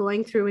that you're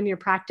going through in your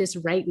practice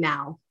right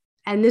now?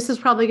 And this is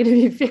probably going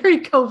to be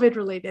very COVID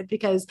related,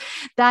 because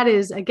that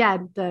is,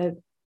 again, the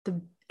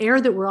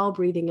air that we're all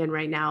breathing in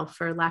right now,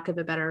 for lack of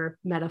a better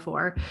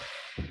metaphor.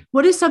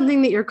 What is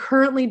something that you're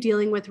currently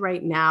dealing with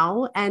right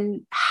now?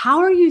 And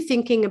how are you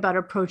thinking about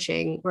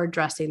approaching or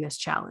addressing this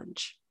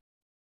challenge?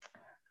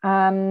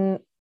 Laura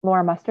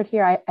Mustard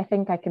here. I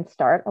think I can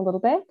start a little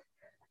bit.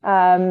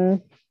 I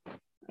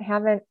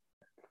haven't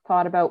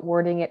thought about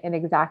wording it in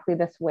exactly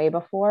this way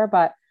before,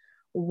 but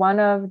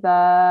one of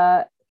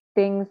the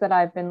things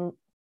that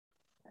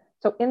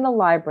so in the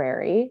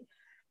library,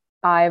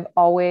 I've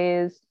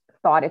always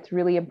thought it's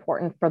really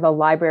important for the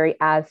library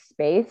as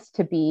space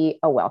to be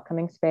a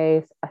welcoming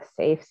space, a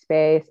safe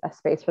space, a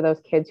space for those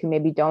kids who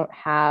maybe don't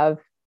have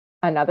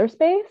another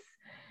space.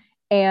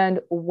 And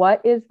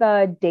what is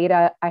the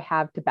data I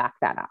have to back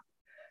that up?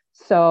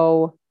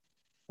 So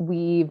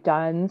we've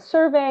done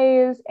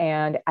surveys,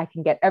 and I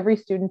can get every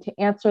student to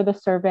answer the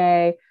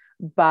survey,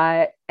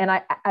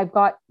 and I've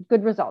got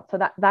good results. So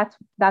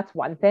that's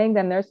one thing.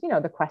 Then there's,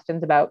 the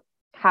questions about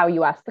how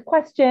you ask the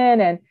question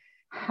and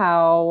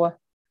how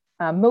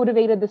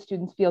motivated the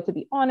students feel to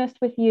be honest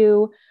with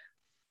you.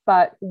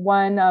 But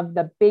one of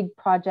the big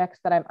projects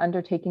that I'm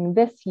undertaking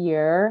this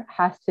year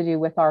has to do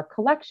with our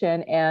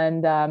collection.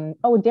 And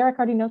Derek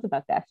already knows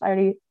about this. I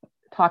already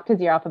talk to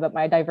Xerof about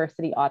my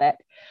diversity audit.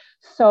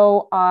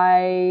 So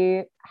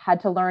I had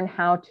to learn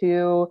how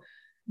to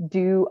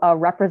do a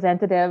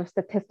representative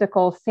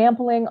statistical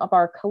sampling of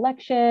our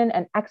collection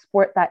and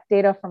export that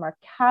data from our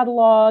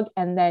catalog,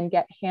 and then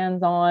get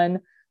hands-on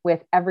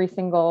with every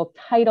single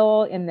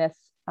title in this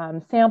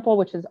sample,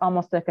 which is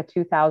almost like a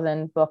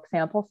 2,000 book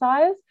sample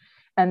size,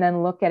 and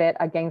then look at it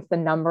against the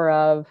number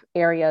of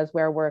areas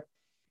where we're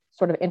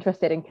sort of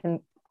interested in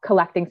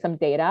collecting some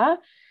data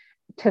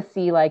to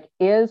see, like,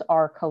 is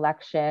our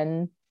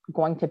collection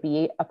going to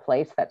be a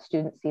place that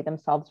students see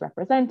themselves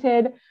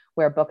represented,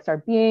 where books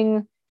are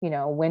being,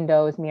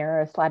 windows,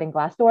 mirrors, sliding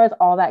glass doors,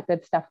 all that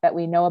good stuff that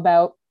we know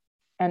about.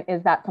 And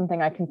is that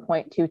something I can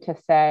point to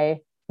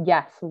say,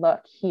 yes,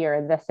 look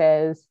here, this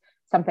is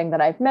something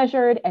that I've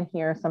measured, and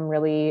here are some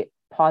really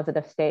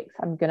positive steps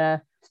I'm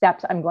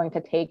going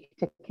to take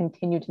to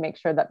continue to make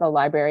sure that the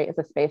library is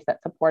a space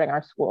that's supporting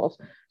our school's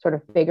sort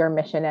of bigger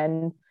mission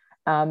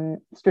and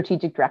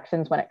strategic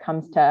directions when it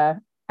comes to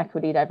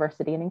equity,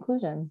 diversity, and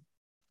inclusion.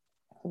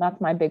 So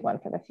that's my big one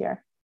for this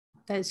year.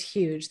 That is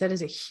huge. That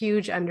is a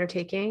huge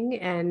undertaking,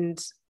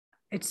 and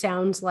it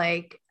sounds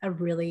like a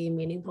really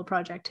meaningful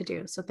project to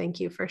do. So thank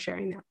you for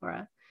sharing that,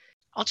 Laura.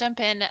 I'll jump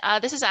in.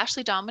 This is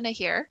Ashley Domina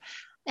here.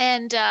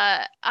 And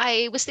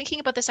I was thinking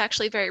about this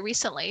actually very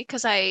recently,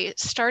 because I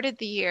started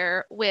the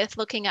year with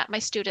looking at my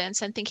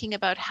students and thinking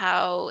about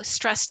how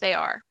stressed they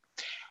are.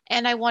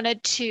 And I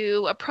wanted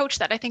to approach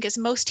that, I think, as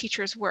most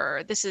teachers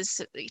were. This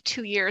is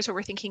 2 years where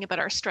we're thinking about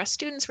our stressed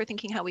students, we're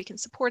thinking how we can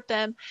support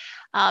them,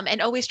 and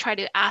always try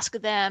to ask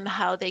them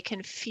how they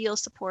can feel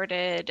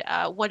supported,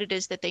 what it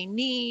is that they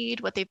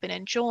need, what they've been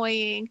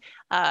enjoying.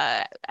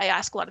 I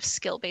ask a lot of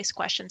skill-based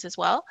questions as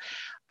well.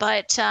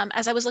 But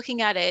as I was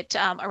looking at it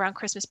around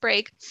Christmas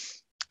break,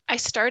 I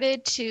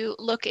started to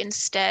look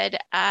instead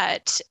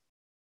at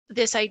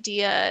this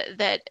idea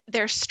that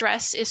their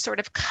stress is sort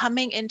of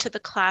coming into the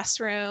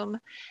classroom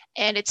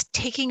and it's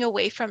taking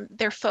away from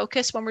their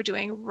focus when we're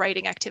doing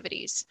writing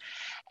activities.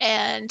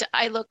 And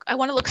I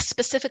want to look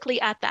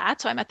specifically at that.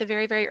 So I'm at the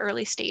very, very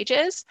early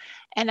stages,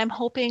 and I'm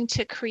hoping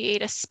to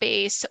create a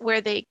space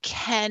where they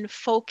can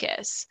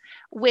focus,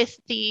 with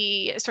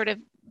the sort of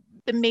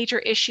the major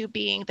issue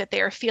being that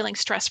they are feeling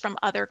stress from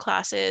other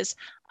classes,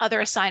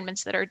 other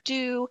assignments that are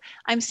due.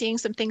 I'm seeing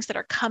some things that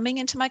are coming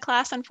into my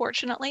class,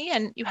 unfortunately,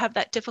 and you have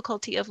that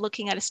difficulty of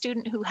looking at a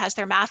student who has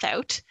their math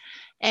out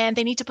and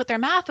they need to put their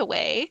math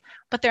away,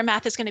 but their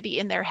math is going to be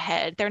in their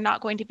head. They're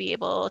not going to be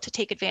able to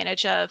take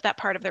advantage of that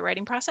part of the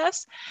writing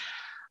process.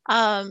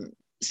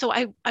 So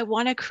I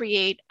want to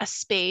create a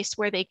space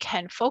where they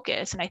can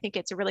focus. And I think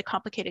it's a really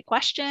complicated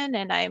question.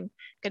 And I'm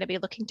going to be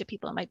looking to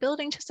people in my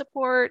building to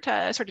support,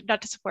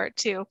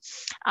 to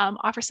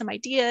offer some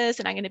ideas.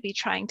 And I'm going to be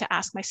trying to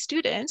ask my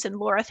students. And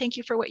Laura, thank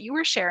you for what you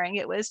were sharing.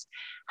 It was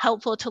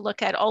helpful to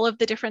look at all of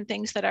the different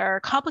things that are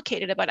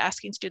complicated about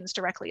asking students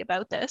directly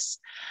about this.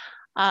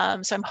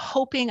 So I'm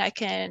hoping I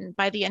can,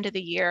 by the end of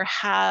the year,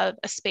 have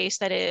a space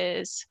that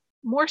is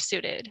more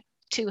suited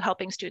to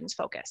helping students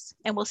focus.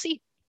 And we'll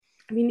see.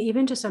 I mean,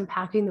 even just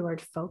unpacking the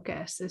word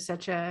focus is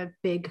such a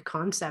big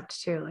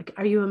concept too. Like,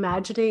 are you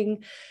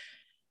imagining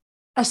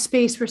a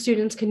space where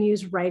students can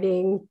use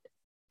writing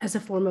as a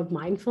form of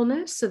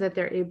mindfulness so that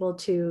they're able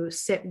to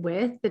sit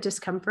with the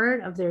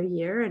discomfort of their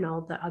year and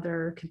all the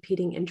other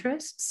competing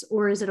interests?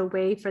 Or is it a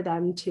way for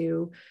them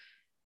to,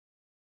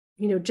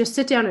 just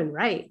sit down and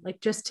write, like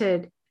just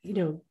to,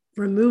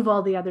 remove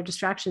all the other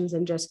distractions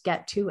and just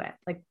get to it?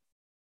 Like,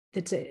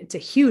 it's a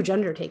huge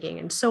undertaking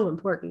and so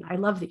important. I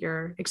love that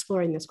you're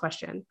exploring this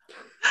question.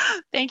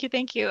 Thank you.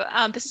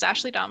 This is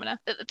Ashley Domina.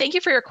 Thank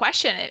you for your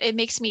question. It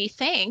makes me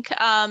think.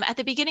 At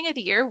the beginning of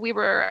the year, we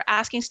were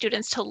asking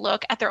students to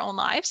look at their own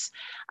lives.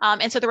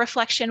 And so the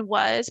reflection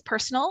was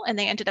personal, and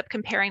they ended up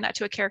comparing that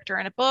to a character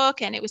in a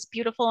book, and it was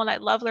beautiful. And I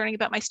love learning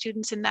about my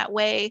students in that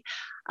way.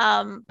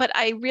 But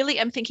I really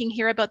am thinking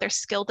here about their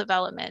skill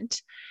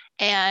development.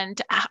 And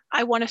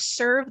I want to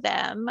serve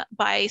them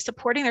by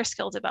supporting their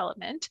skill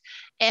development.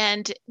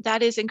 And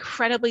that is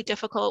incredibly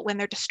difficult when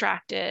they're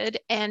distracted.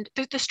 And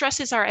the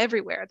stresses are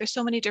everywhere. There's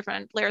so many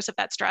different layers of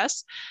that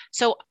stress.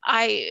 So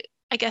I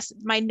guess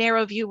my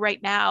narrow view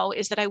right now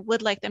is that I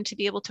would like them to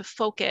be able to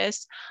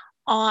focus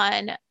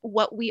on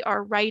what we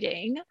are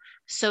writing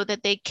so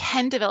that they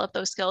can develop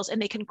those skills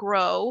and they can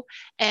grow.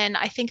 And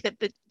I think that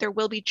there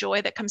will be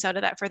joy that comes out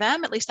of that for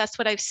them. At least that's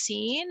what I've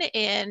seen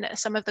in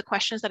some of the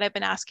questions that I've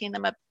been asking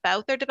them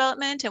about their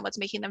development and what's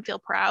making them feel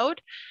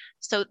proud.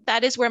 So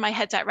that is where my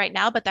head's at right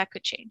now, but that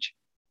could change.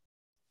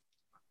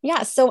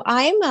 Yeah, so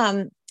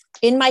I'm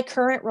in my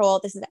current role,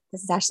 this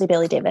is Ashley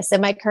Bailey Davis.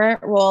 In my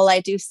current role, I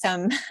do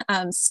some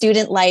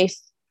student life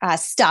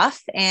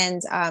stuff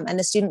and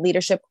the student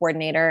leadership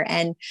coordinator.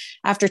 And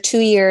after 2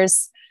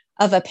 years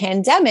of a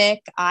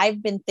pandemic,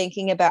 I've been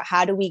thinking about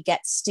how do we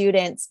get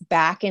students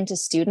back into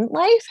student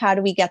life? How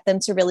do we get them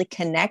to really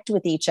connect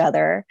with each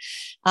other?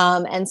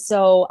 And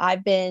so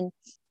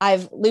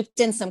I've looped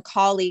in some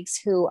colleagues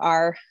who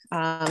are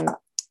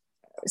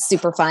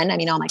super fun. I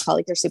mean, all my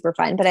colleagues are super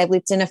fun, but I've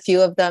looped in a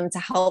few of them to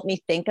help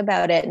me think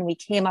about it. And we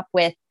came up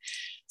with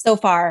So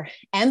far,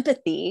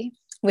 empathy,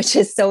 which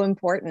is so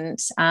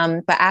important.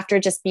 But after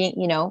just being,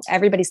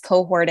 everybody's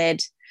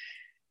cohorted,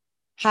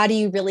 how do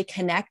you really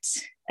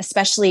connect,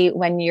 especially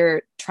when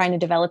you're trying to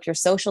develop your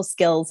social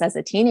skills as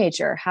a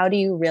teenager? How do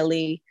you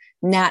really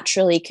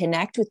naturally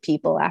connect with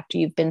people after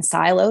you've been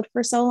siloed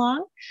for so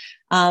long?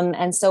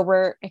 And so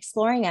we're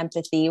exploring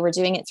empathy. We're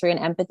doing it through an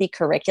empathy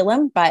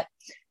curriculum, but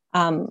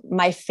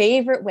my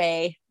favorite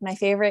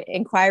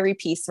inquiry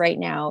piece right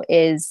now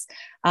is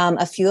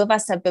a few of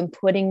us have been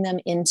putting them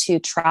into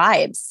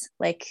tribes,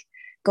 like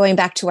going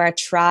back to our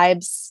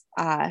tribes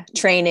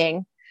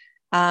training,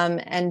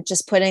 and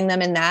just putting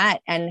them in that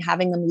and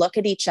having them look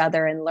at each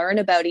other and learn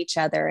about each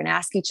other and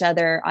ask each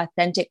other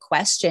authentic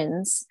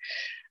questions.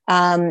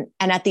 And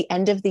at the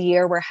end of the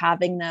year, we're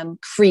having them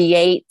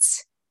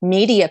create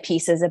media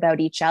pieces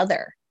about each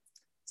other.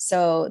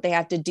 So they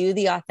have to do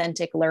the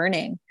authentic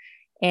learning.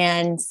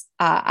 And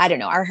I don't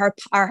know,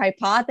 our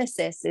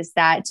hypothesis is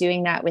that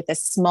doing that with a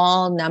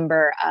small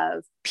number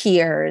of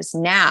peers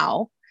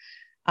now,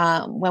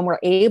 when we're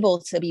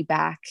able to be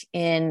back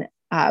in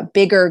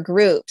bigger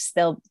groups,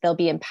 they'll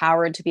be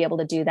empowered to be able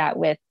to do that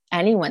with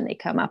anyone they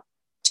come up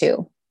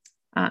to.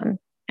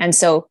 And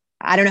so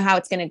I don't know how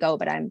it's going to go,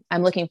 but I'm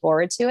looking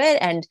forward to it.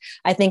 And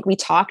I think we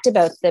talked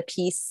about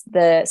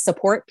the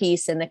support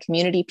piece and the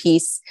community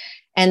piece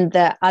and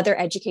the other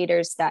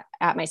educators that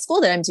at my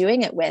school that I'm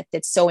doing it with.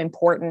 It's so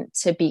important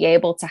to be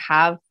able to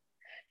have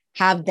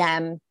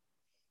them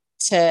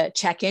to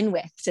check in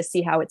with, to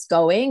see how it's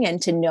going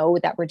and to know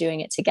that we're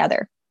doing it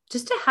together.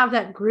 Just to have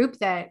that group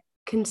that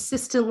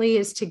consistently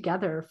is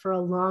together for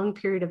a long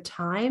period of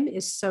time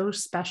is so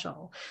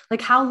special.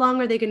 Like, how long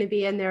are they going to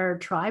be in their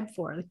tribe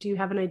for? Like, do you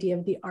have an idea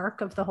of the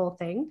arc of the whole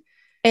thing?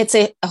 It's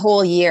a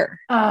whole year.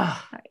 Yeah.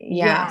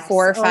 Yes.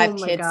 4 or 5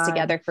 kids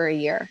together for a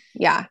year.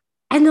 Yeah.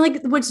 And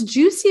like, what's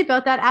juicy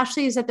about that,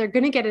 Ashley, is that they're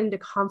going to get into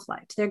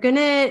conflict. They're going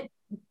to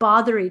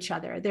bother each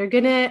other. They're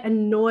going to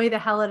annoy the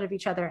hell out of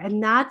each other.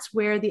 And that's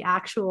where the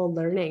actual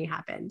learning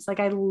happens. Like,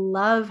 I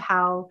love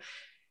how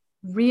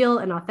real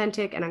and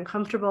authentic and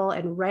uncomfortable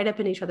and right up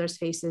in each other's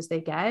faces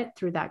they get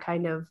through that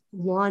kind of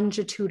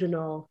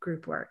longitudinal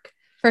group work.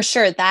 For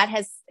sure. That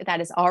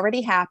has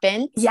already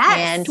happened.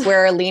 Yes. And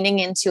we're leaning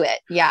into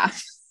it. Yeah.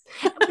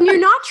 When you're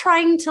not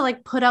trying to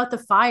like put out the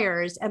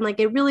fires, and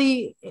like it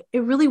really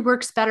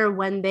works better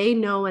when they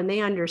know and they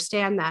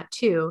understand that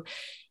too.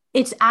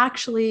 It's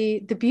actually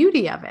the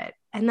beauty of it.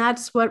 And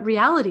that's what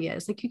reality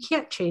is. Like, you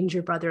can't change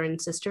your brother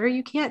and sister.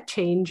 You can't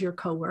change your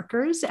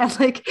coworkers. And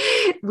like,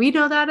 we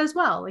know that as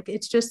well. Like,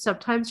 it's just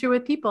sometimes you're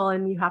with people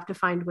and you have to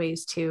find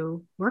ways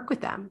to work with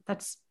them.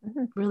 That's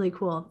really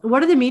cool.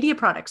 What are the media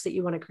products that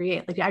you want to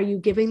create? Like, are you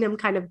giving them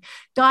kind of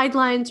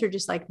guidelines or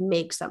just like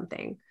make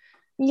something?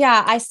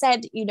 Yeah, I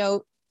said,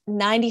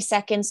 90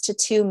 seconds to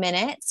 2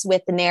 minutes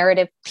with the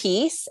narrative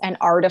piece and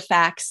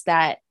artifacts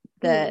that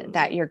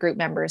that your group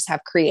members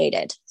have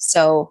created.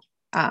 So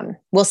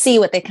we'll see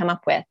what they come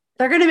up with.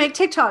 They're going to make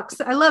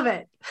TikToks. I love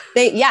it.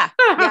 Yeah,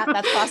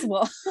 that's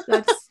possible.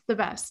 That's the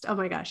best. Oh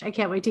my gosh. I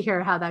can't wait to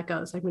hear how that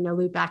goes. I'm going to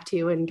loop back to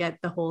you and get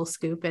the whole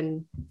scoop,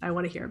 and I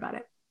want to hear about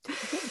it.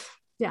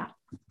 Yeah.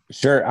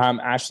 Sure.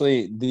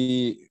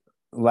 Ashley,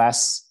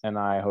 Les and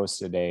I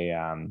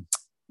hosted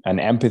an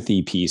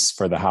empathy piece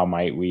for the How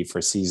Might We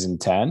for season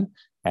 10.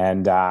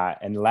 And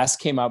Les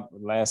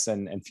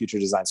and Future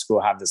Design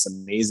School have this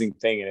amazing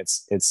thing, and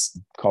it's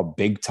called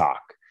Big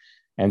Talk.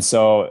 And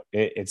so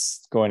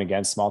it's going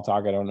against small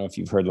talk. I don't know if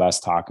you've heard Les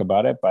talk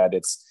about it, but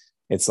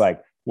it's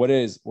like, what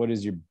is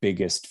your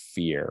biggest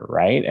fear,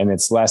 right? And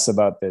it's less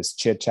about this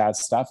chit chat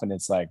stuff, and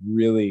it's like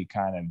really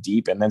kind of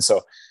deep. And then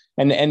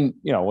and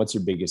what's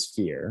your biggest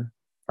fear,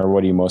 or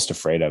what are you most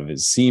afraid of? It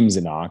seems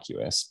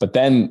innocuous, but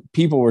then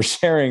people were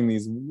sharing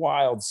these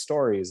wild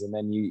stories, and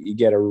then you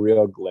get a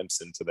real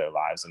glimpse into their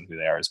lives and who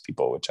they are as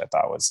people, which I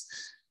thought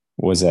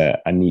was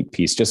a neat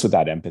piece, just with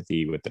that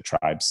empathy with the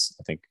tribes.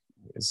 I think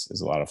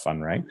is a lot of fun,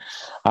 right?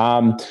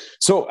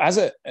 So as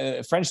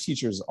French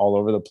teachers all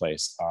over the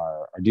place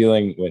are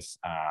dealing with,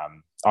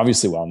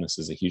 obviously wellness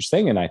is a huge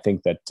thing. And I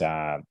think that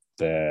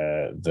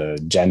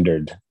the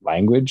gendered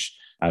language,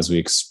 as we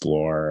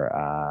explore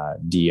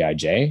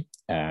DEIJ,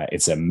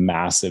 it's a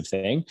massive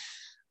thing.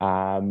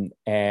 And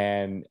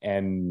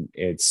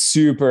it's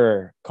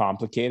super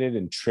complicated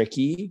and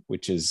tricky,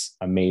 which is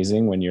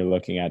amazing when you're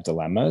looking at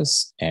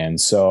dilemmas.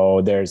 And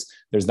so there's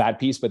that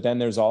piece, but then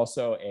there's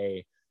also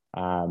a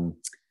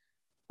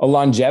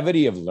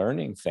longevity of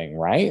learning thing,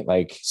 right?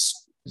 Like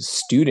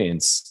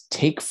students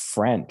take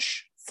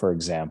French, for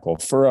example,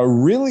 for a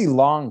really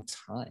long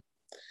time.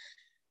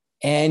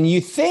 And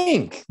you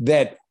think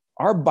that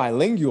our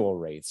bilingual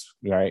rates,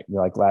 right?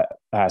 Like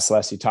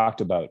Celeste, you talked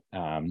about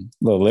the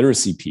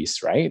literacy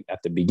piece, right?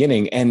 At the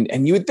beginning.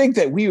 And you would think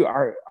that we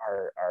our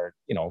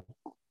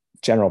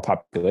general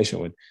population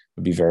would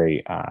be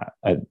very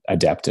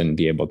adept and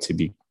be able to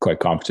be quite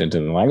competent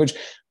in the language,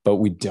 but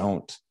we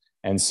don't.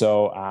 And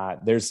so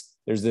there's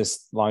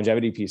this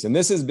longevity piece. And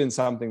this has been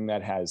something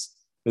this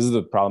is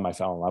the problem I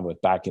fell in love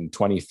with back in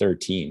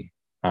 2013.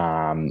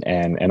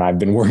 And I've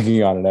been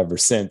working on it ever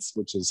since,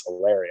 which is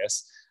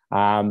hilarious.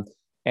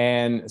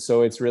 And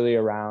so it's really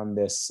around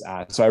this.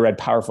 So I read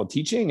Powerful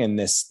Teaching, and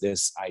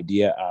this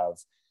idea of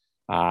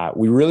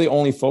we really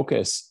only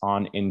focus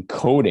on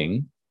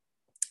encoding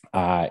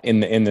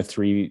in the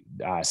three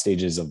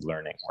stages of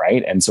learning,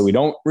 right? And so we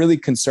don't really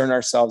concern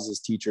ourselves as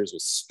teachers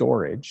with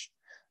storage,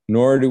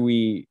 nor do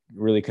we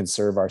really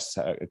concern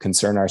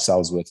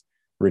ourselves with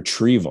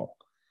retrieval.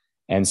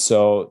 And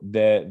so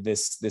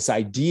this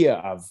idea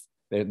of,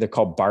 they're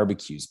called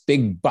barbecues,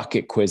 big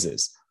bucket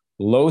quizzes,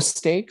 low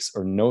stakes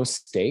or no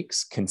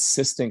stakes,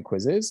 consistent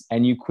quizzes,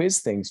 and you quiz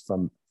things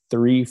from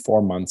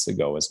 3-4 months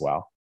ago as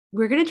well.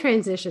 We're going to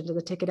transition to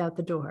the ticket out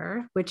the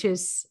door, which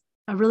is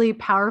a really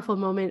powerful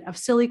moment of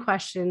silly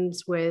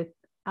questions with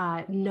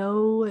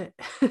no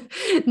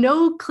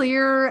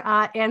clear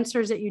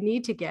answers that you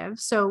need to give.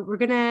 So we're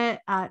going to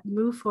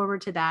move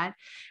forward to that.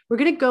 We're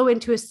going to go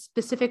into a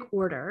specific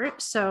order.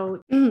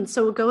 So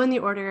we'll go in the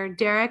order: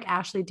 Derek,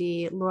 Ashley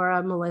D,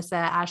 Laura, Melissa,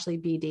 Ashley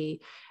BD.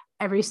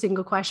 Every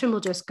single question we'll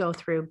just go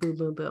through, boom,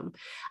 boom, boom.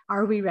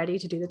 Are we ready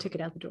to do the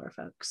ticket out the door,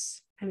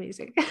 folks?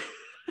 Amazing.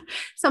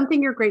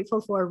 Something you're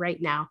grateful for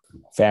right now.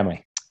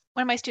 Family.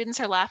 When my students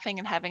are laughing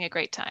and having a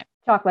great time.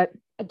 Chocolate.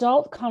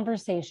 Adult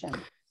conversation.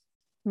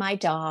 My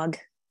dog.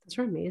 Those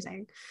are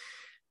amazing.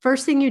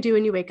 First thing you do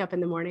when you wake up in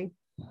the morning.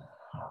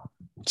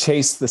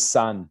 Chase the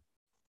sun.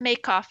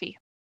 Make coffee.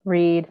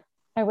 Read.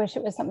 I wish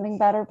it was something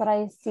better, but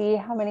I see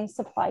how many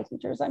supply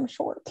teachers I'm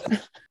short.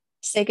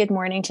 Say good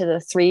morning to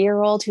the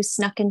 3-year-old who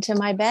snuck into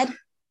my bed.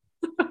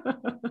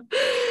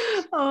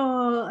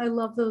 Oh, I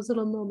love those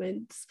little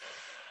moments.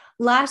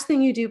 Last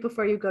thing you do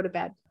before you go to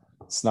bed.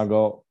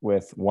 Snuggle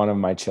with one of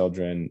my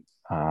children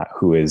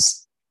who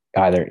is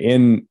either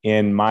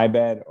in my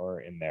bed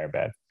or in their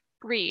bed.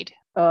 Read.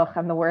 Ugh,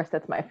 I'm the worst.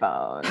 It's my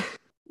phone.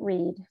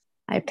 Read.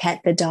 I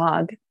pet the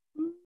dog.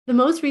 The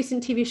most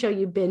recent TV show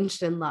you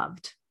binged and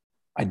loved.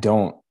 I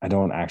don't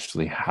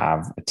actually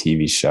have a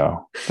TV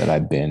show that I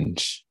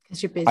binge.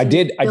 Because you're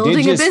busy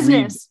building a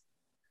business.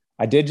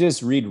 I did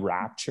just read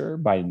Rapture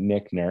by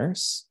Nick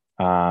Nurse.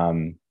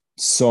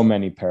 So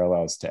many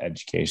parallels to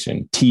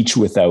education. Teach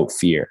without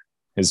fear.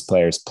 His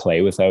players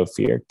play without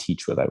fear,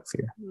 teach without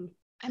fear.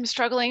 I'm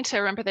struggling to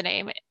remember the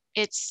name.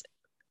 It's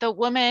the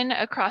woman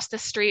across the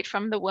street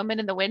from the woman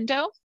in the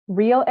window.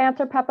 Real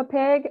answer, Peppa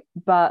Pig,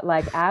 but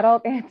like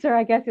adult answer,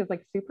 I guess it was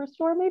like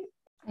Superstore maybe?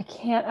 I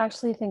can't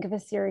actually think of a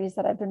series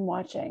that I've been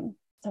watching,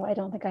 so I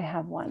don't think I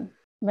have one.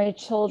 My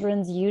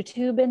children's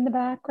YouTube in the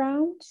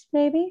background,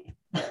 maybe?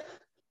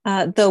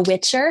 The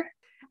Witcher.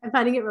 I'm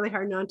finding it really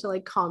hard not to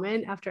like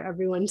comment after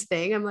everyone's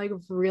thing. I'm like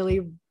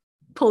really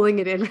pulling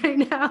it in right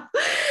now.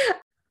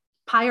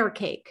 Pie or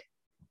cake?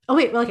 Oh,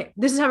 wait. Well, okay.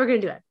 This is how we're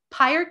going to do it.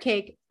 Pie or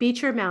cake,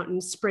 beach or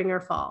mountain, spring or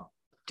fall.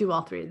 Do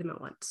all three of them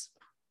at once.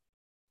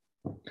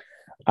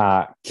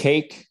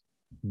 Cake,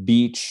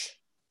 beach,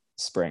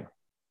 spring.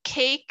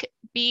 Cake,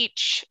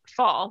 beach,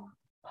 fall.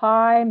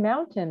 Pie,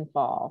 mountain,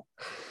 fall.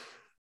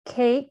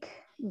 Cake,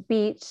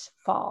 beach,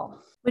 fall.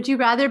 Would you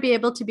rather be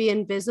able to be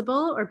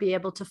invisible or be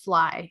able to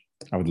fly?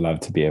 I would love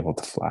to be able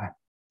to fly.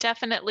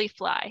 Definitely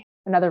fly.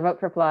 Another vote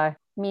for fly.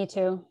 Me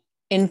too.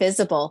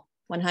 Invisible,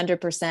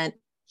 100%.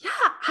 Yeah,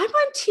 I'm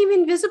on team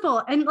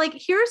invisible. And like,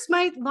 here's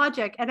my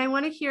logic. And I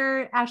want to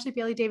hear, Ashley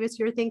Bailey Davis,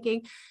 you're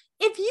thinking,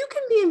 if you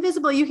can be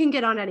invisible, you can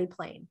get on any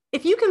plane.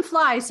 If you can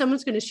fly,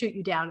 someone's going to shoot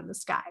you down in the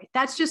sky.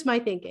 That's just my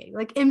thinking.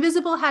 Like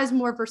invisible has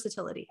more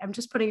versatility. I'm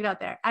just putting it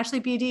out there.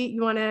 Ashley BD,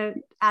 you want to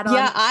add on?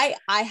 Yeah,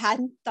 I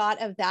hadn't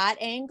thought of that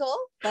angle,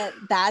 but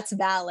that's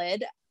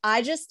valid.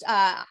 I just,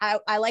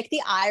 I like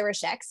the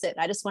Irish exit.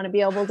 I just want to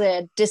be able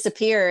to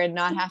disappear and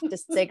not have to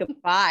say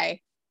goodbye.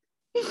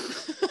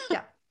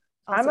 Yeah.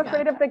 I'm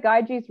afraid of the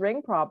Gyges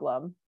ring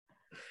problem.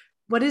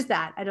 What is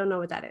that? I don't know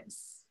what that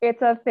is.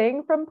 It's a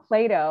thing from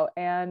Plato,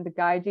 and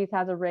Gyges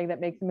has a ring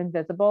that makes him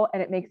invisible,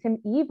 and it makes him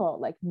evil.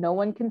 Like no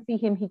one can see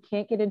him. He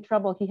can't get in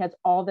trouble. He has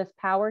all this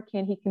power.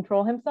 Can he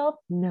control himself?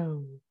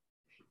 No.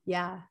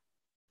 Yeah.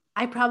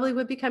 I probably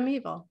would become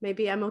evil.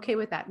 Maybe I'm okay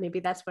with that. Maybe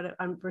that's what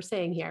we're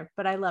saying here,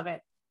 but I love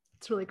it.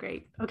 It's really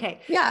great. Okay.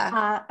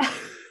 Yeah.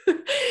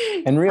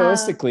 And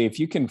realistically, if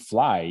you can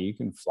fly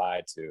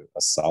to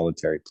a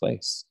solitary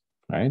place,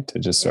 right? To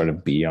just sort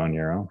of be on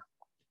your own.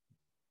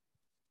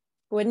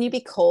 Wouldn't you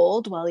be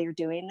cold while you're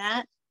doing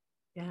that?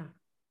 Yeah.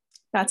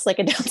 That's like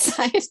a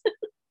downside. There's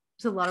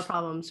a lot of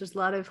problems. There's a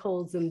lot of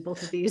holes in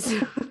both of these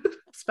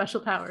special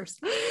powers.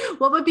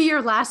 What would be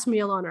your last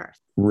meal on Earth?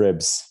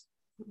 Ribs.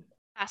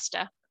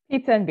 Pasta.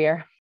 Pizza and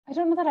beer. I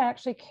don't know that I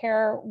actually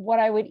care what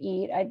I would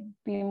eat. I'd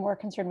be more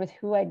concerned with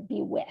who I'd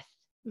be with,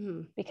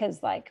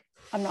 because like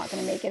I'm not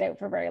going to make it out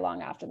for very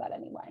long after that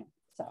anyway.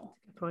 So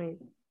good point.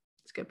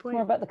 It's a good point.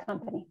 More about the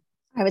company.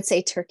 I would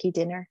say turkey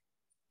dinner.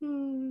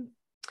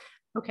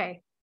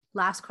 Okay.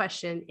 Last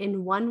question.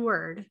 In one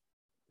word,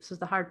 this is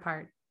the hard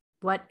part.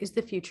 What is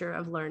the future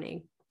of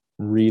learning?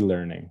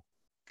 Relearning.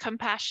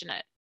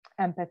 Compassionate.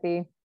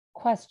 Empathy.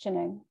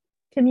 Questioning.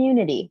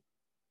 Community.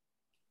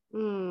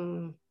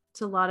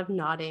 It's a lot of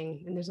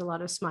nodding and there's a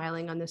lot of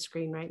smiling on the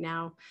screen right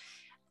now.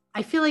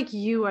 I feel like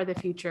you are the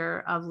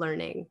future of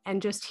learning, and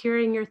just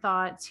hearing your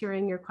thoughts,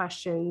 hearing your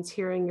questions,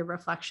 hearing your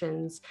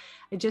reflections,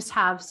 I just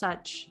have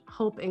such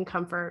hope and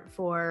comfort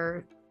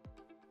for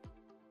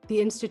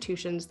the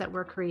institutions that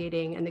we're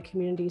creating and the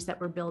communities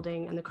that we're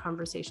building and the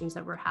conversations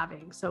that we're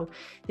having. So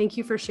thank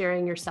you for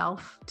sharing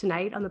yourself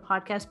tonight on the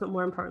podcast, but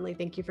more importantly,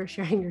 thank you for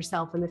sharing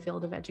yourself in the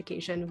field of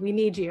education. We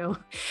need you.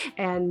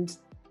 And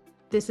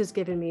this has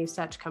given me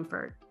such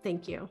comfort.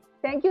 Thank you.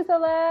 Thank you,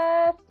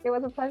 Celeste. It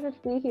was a pleasure to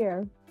be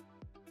here.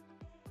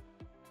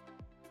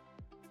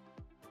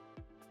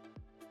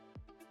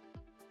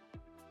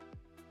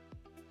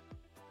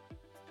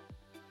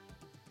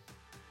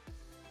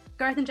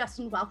 Garth and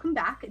Justin, welcome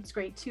back. It's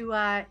great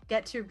to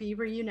get to be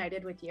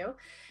reunited with you.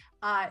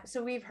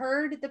 So we've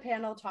heard the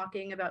panel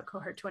talking about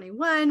Cohort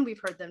 21. We've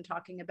heard them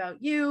talking about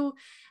you.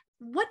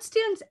 What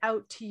stands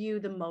out to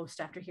you the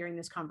most after hearing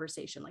this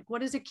conversation? Like,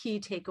 what is a key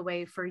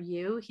takeaway for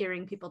you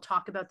hearing people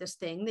talk about this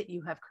thing that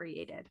you have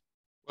created?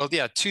 Well,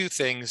 yeah, two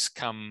things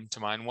come to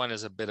mind. One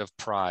is a bit of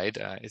pride.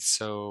 It's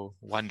so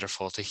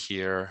wonderful to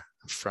hear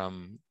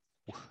from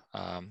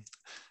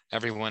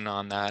everyone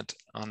on that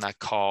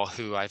call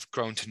who I've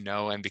grown to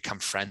know and become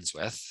friends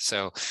with.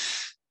 So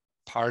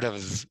part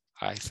of,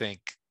 I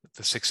think,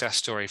 the success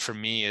story for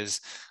me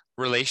is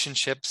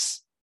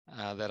relationships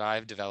that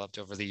I've developed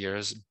over the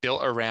years,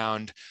 built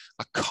around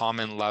a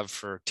common love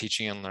for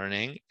teaching and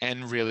learning,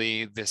 and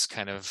really this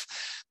kind of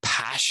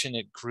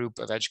passionate group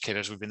of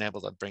educators we've been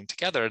able to bring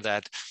together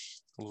that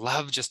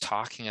love just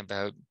talking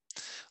about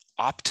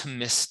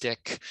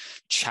optimistic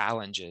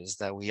challenges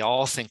that we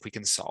all think we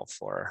can solve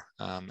for.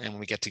 And when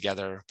we get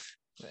together,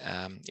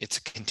 it's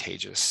a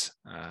contagious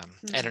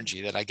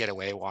energy that I get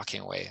away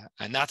walking away.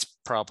 And that's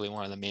probably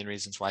one of the main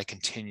reasons why I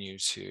continue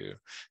to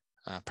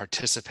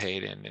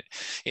participate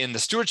in the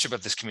stewardship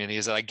of this community,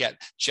 is that I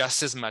get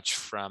just as much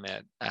from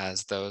it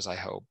as those I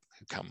hope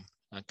who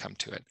come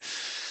to it.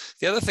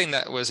 The other thing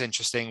that was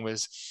interesting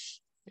was,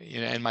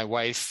 and my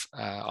wife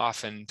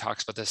often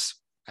talks about this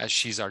as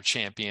she's our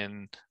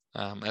champion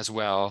as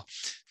well,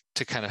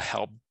 to kind of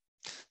help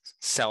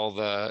sell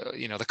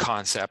the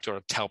concept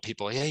or tell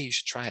people, hey, you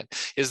should try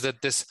it, is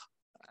that this,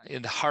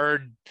 in the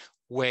hard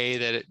way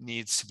that it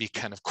needs to be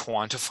kind of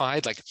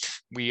quantified. Like,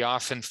 we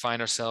often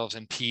find ourselves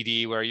in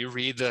PD where you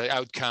read the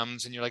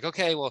outcomes and you're like,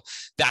 okay, well,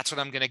 that's what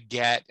I'm going to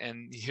get,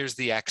 and here's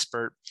the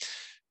expert.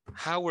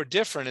 How we're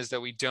different is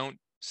that we don't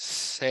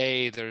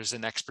say there's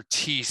an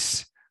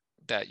expertise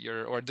that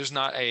or there's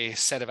not a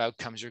set of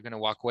outcomes you're going to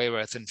walk away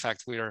with. In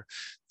fact, we are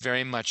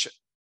very much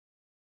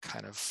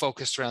kind of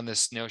focused around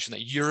this notion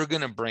that you're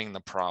going to bring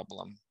the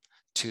problem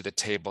to the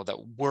table, that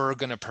we're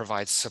going to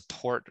provide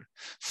support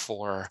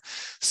for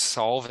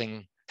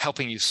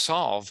helping you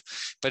solve,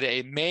 but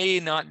it may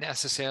not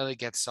necessarily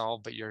get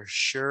solved, but you're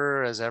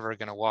sure as ever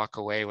going to walk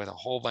away with a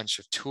whole bunch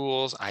of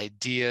tools,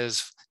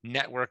 ideas,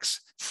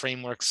 networks,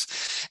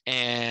 frameworks,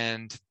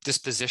 and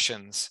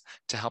dispositions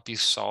to help you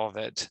solve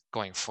it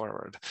going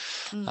forward.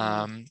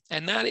 Mm-hmm.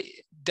 And that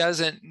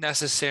doesn't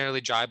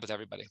necessarily jibe with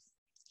everybody.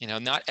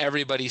 Not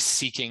everybody's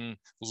seeking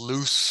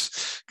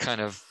loose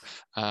kind of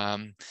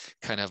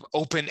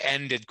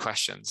open-ended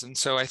questions. And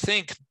so I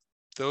think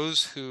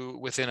those who,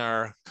 within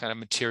our kind of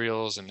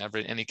materials and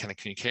any kind of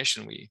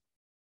communication we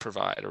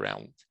provide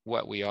around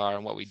what we are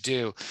and what we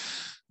do,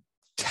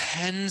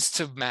 tends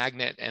to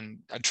magnet and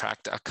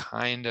attract a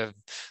kind of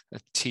a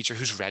teacher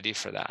who's ready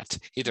for that,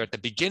 either at the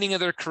beginning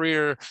of their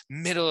career,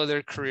 middle of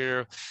their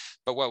career.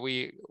 But what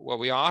we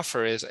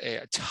offer is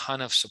a ton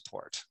of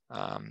support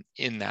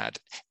in that.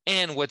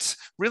 And what's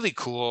really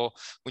cool,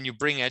 when you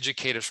bring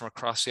educators from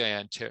across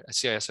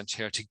CIS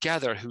Ontario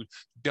together who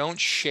don't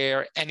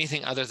share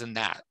anything other than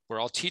that, we're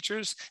all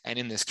teachers and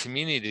in this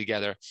community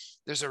together,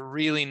 there's a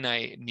really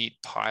neat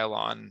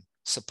pile-on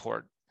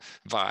support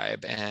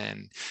vibe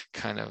and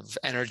kind of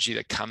energy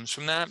that comes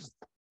from that.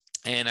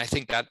 And I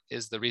think that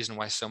is the reason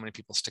why so many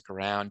people stick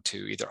around to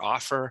either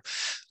offer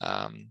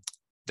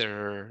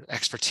their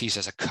expertise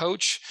as a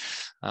coach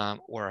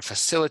or a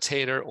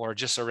facilitator, or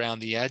just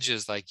around the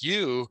edges like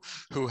you,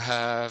 who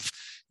have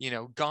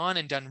gone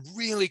and done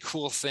really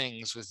cool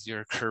things with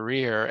your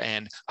career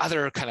and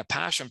other kind of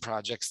passion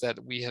projects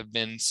that we have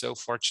been so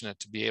fortunate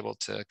to be able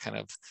to kind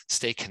of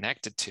stay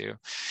connected to.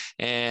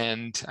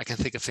 And I can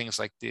think of things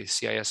like the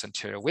CIS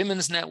Ontario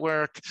Women's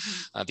Network,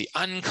 the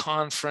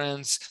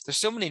Unconference. There's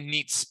so many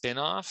neat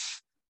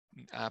spin-off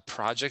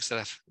projects that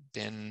have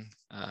been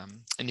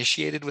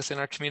initiated within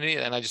our community.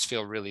 And I just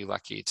feel really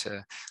lucky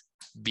to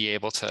be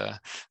able to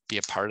be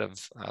a part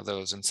of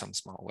those in some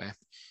small way.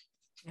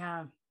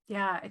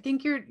 Yeah, I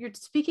think you're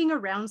speaking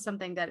around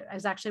something that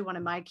is actually one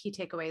of my key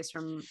takeaways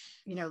from,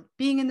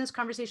 being in this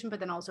conversation, but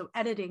then also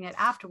editing it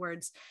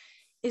afterwards,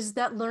 is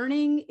that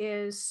learning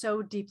is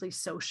so deeply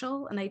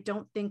social. And I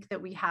don't think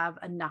that we have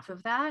enough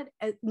of that,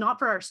 not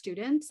for our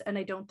students. And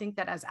I don't think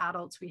that as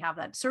adults we have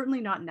that,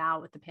 certainly not now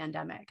with the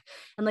pandemic.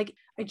 And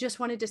I just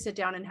wanted to sit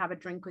down and have a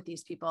drink with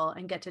these people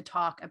and get to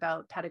talk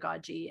about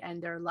pedagogy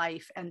and their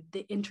life and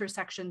the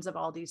intersections of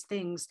all these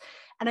things.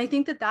 And I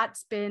think that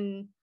that's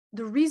been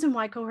the reason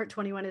why cohort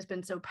 21 has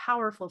been so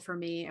powerful for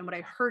me, and what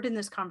I heard in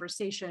this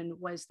conversation,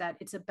 was that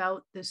it's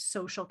about the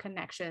social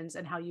connections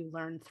and how you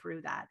learn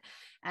through that.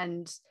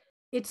 And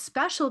it's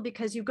special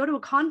because you go to a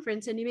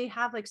conference and you may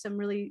have like some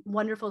really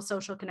wonderful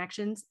social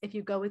connections. If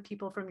you go with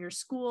people from your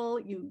school,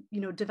 you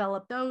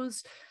develop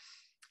those.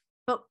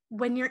 But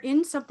when you're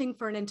in something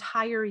for an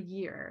entire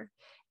year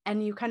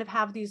and you kind of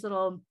have these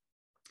little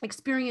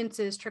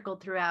experiences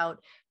trickled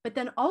throughout, but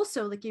then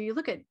also like if you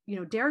look at,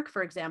 Derek,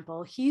 for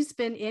example, he's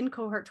been in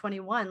cohort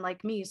 21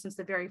 like me since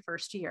the very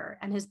first year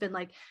and has been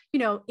like,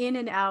 in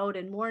and out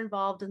and more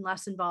involved and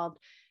less involved.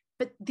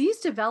 But these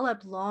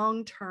develop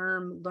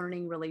long-term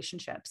learning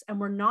relationships,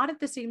 and we're not at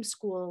the same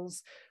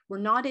schools. We're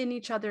not in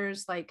each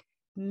other's like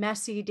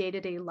messy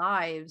day-to-day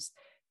lives,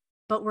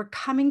 but we're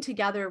coming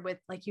together with,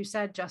 like you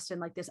said, Justin,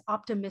 like this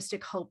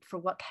optimistic hope for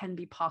what can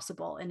be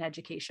possible in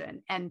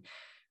education. And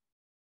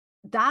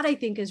that, I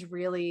think, is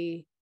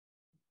really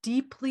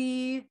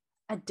deeply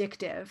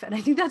addictive. And I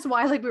think that's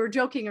why, like, we were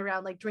joking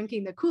around like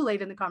drinking the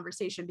Kool-Aid in the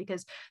conversation,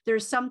 because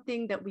there's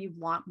something that we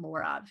want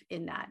more of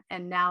in that.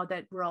 And now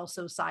that we're all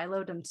so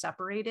siloed and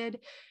separated,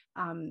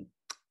 I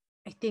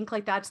think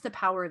like that's the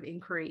power of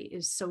inquiry,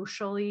 is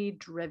socially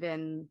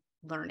driven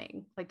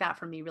learning. Like that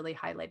for me really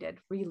highlighted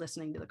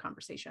re-listening to the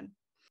conversation.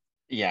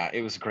 Yeah,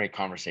 it was a great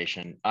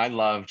conversation. I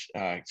loved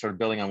sort of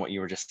building on what you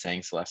were just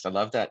saying, Celeste. I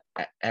love that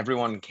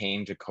everyone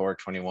came to cohort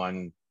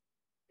 21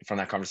 from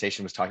that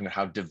conversation was talking about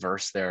how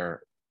diverse the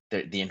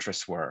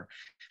interests were,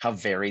 how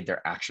varied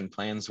their action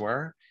plans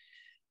were,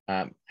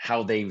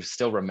 how they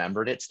still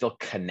remembered it, still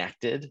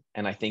connected.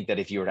 And I think that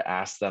if you were to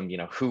ask them,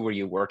 who were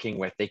you working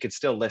with, they could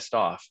still list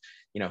off,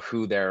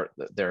 who their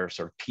sort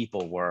of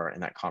people were in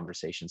that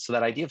conversation. So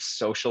that idea of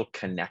social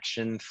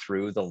connection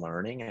through the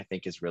learning, I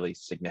think, is really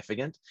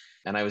significant.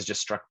 And I was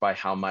just struck by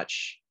how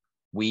much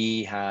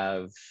we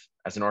have,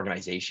 as an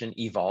organization,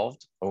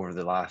 evolved over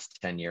the last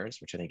 10 years,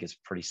 which I think is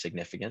pretty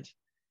significant.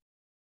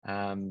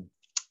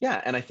 Yeah,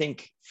 and I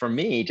think for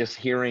me, just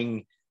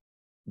hearing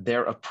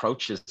their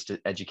approaches to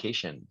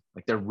education,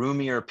 like they're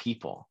roomier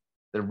people,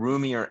 they're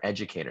roomier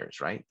educators,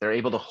 right? They're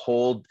able to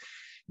hold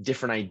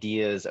different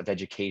ideas of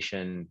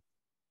education,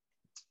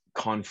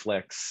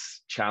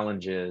 conflicts,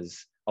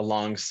 challenges,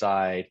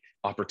 alongside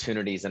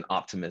opportunities and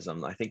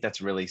optimism. I think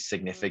that's really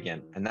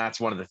significant. And that's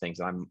one of the things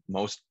that I'm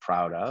most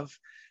proud of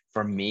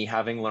for me,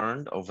 having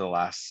learned over the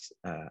last,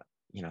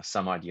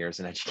 some odd years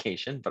in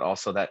education, but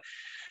also that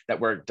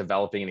we're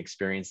developing an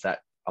experience that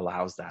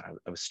allows that.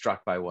 I was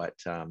struck by what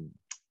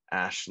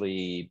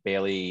Ashley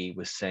Bailey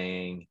was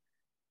saying,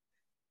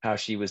 how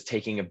she was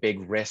taking a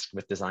big risk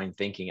with design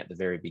thinking at the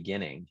very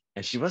beginning.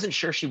 And she wasn't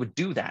sure she would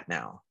do that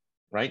now,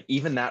 right?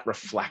 Even that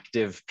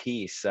reflective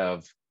piece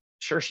of,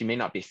 sure, she may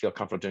not feel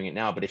comfortable doing it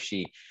now, but if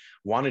she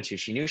wanted to,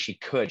 she knew she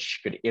could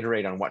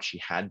iterate on what she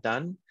had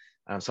done.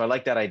 So I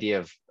like that idea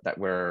of that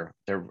we're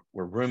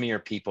roomier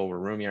people, we're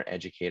roomier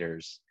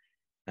educators,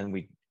 and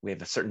we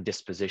have a certain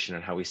disposition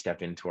on how we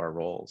step into our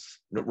roles,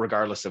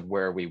 regardless of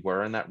where we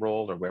were in that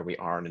role or where we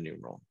are in a new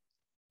role.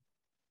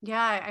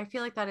 Yeah, I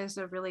feel like that is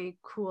a really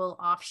cool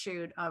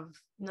offshoot of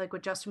like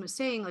what Justin was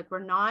saying. Like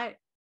we're not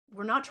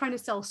trying to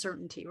sell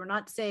certainty. We're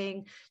not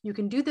saying you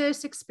can do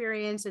this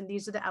experience and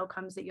these are the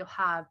outcomes that you'll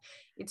have.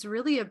 It's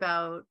really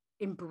about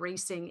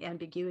embracing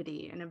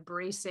ambiguity and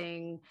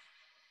embracing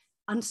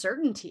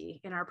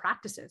uncertainty in our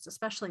practices,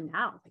 especially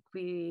now. Like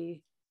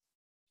we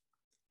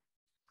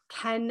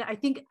can, I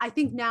think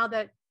now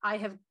that I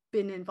have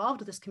been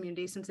involved with this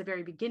community since the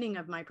very beginning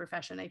of my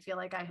profession, I feel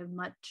like I have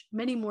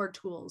many more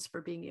tools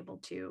for being able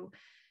to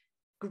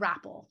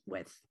grapple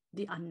with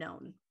the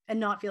unknown and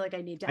not feel like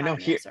I need to have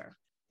an answer.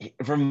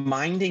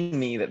 Reminding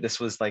me that this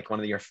was like one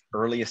of your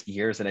earliest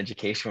years in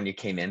education when you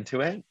came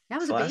into it. That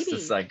was Celeste, a baby.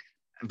 It's like,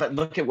 but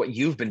look at what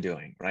you've been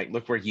doing, right?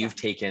 Look where you've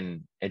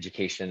taken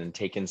education and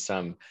taken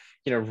some,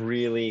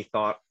 really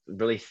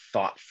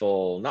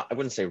thoughtful, I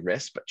wouldn't say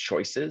risk, but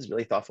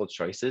really thoughtful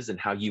choices, and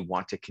how you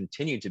want to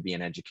continue to be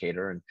an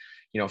educator. And,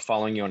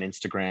 following you on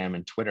Instagram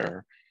and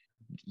Twitter,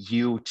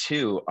 you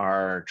too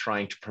are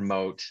trying to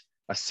promote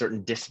a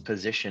certain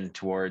disposition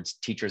towards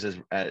teachers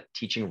as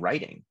teaching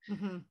writing.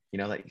 Mm-hmm.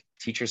 Like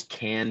teachers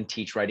can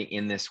teach writing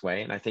in this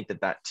way. And I think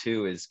that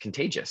too is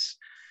contagious.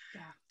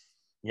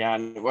 Yeah,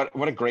 and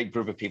what a great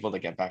group of people to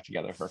get back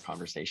together for a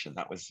conversation.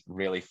 That was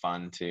really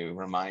fun to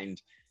remind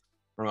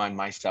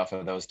myself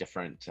of those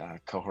different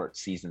cohort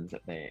seasons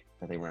that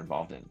they were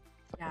involved in.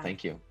 So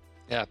thank you.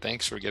 Yeah,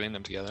 thanks for getting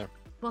them together.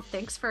 Well,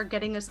 thanks for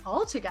getting us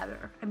all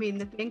together. I mean,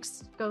 the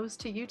thanks goes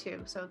to you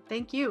two. So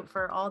thank you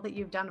for all that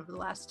you've done over the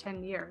last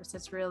 10 years.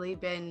 It's really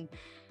been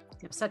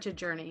such a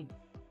journey.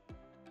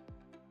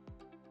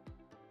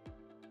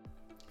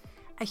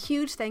 A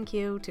huge thank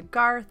you to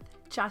Garth,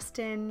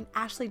 Justin,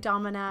 Ashley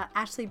Domina,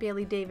 Ashley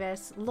Bailey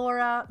Davis,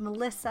 Laura,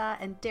 Melissa,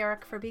 and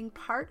Derek for being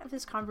part of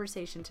this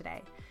conversation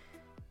today.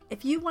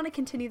 If you want to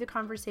continue the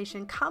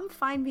conversation, come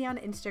find me on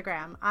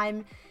Instagram.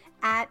 I'm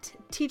at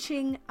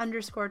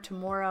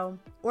teaching_tomorrow,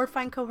 or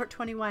find Cohort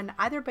 21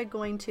 either by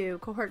going to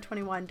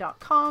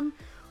cohort21.com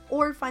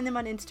or find them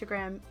on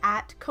Instagram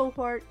at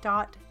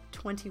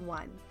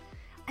cohort.21.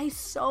 I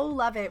so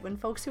love it when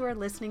folks who are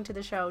listening to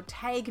the show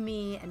tag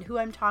me and who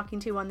I'm talking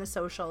to on the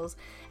socials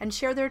and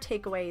share their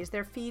takeaways,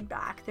 their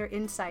feedback, their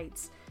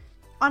insights.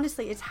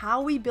 Honestly, it's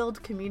how we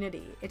build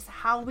community. It's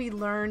how we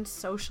learn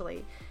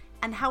socially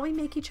and how we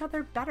make each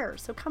other better.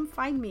 So come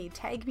find me,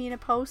 tag me in a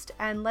post,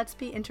 and let's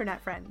be internet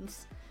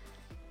friends.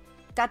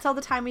 That's all the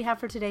time we have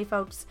for today,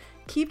 folks.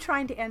 Keep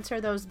trying to answer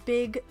those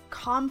big,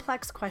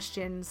 complex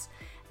questions.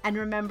 And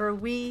remember,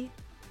 we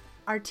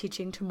are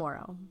teaching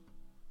tomorrow.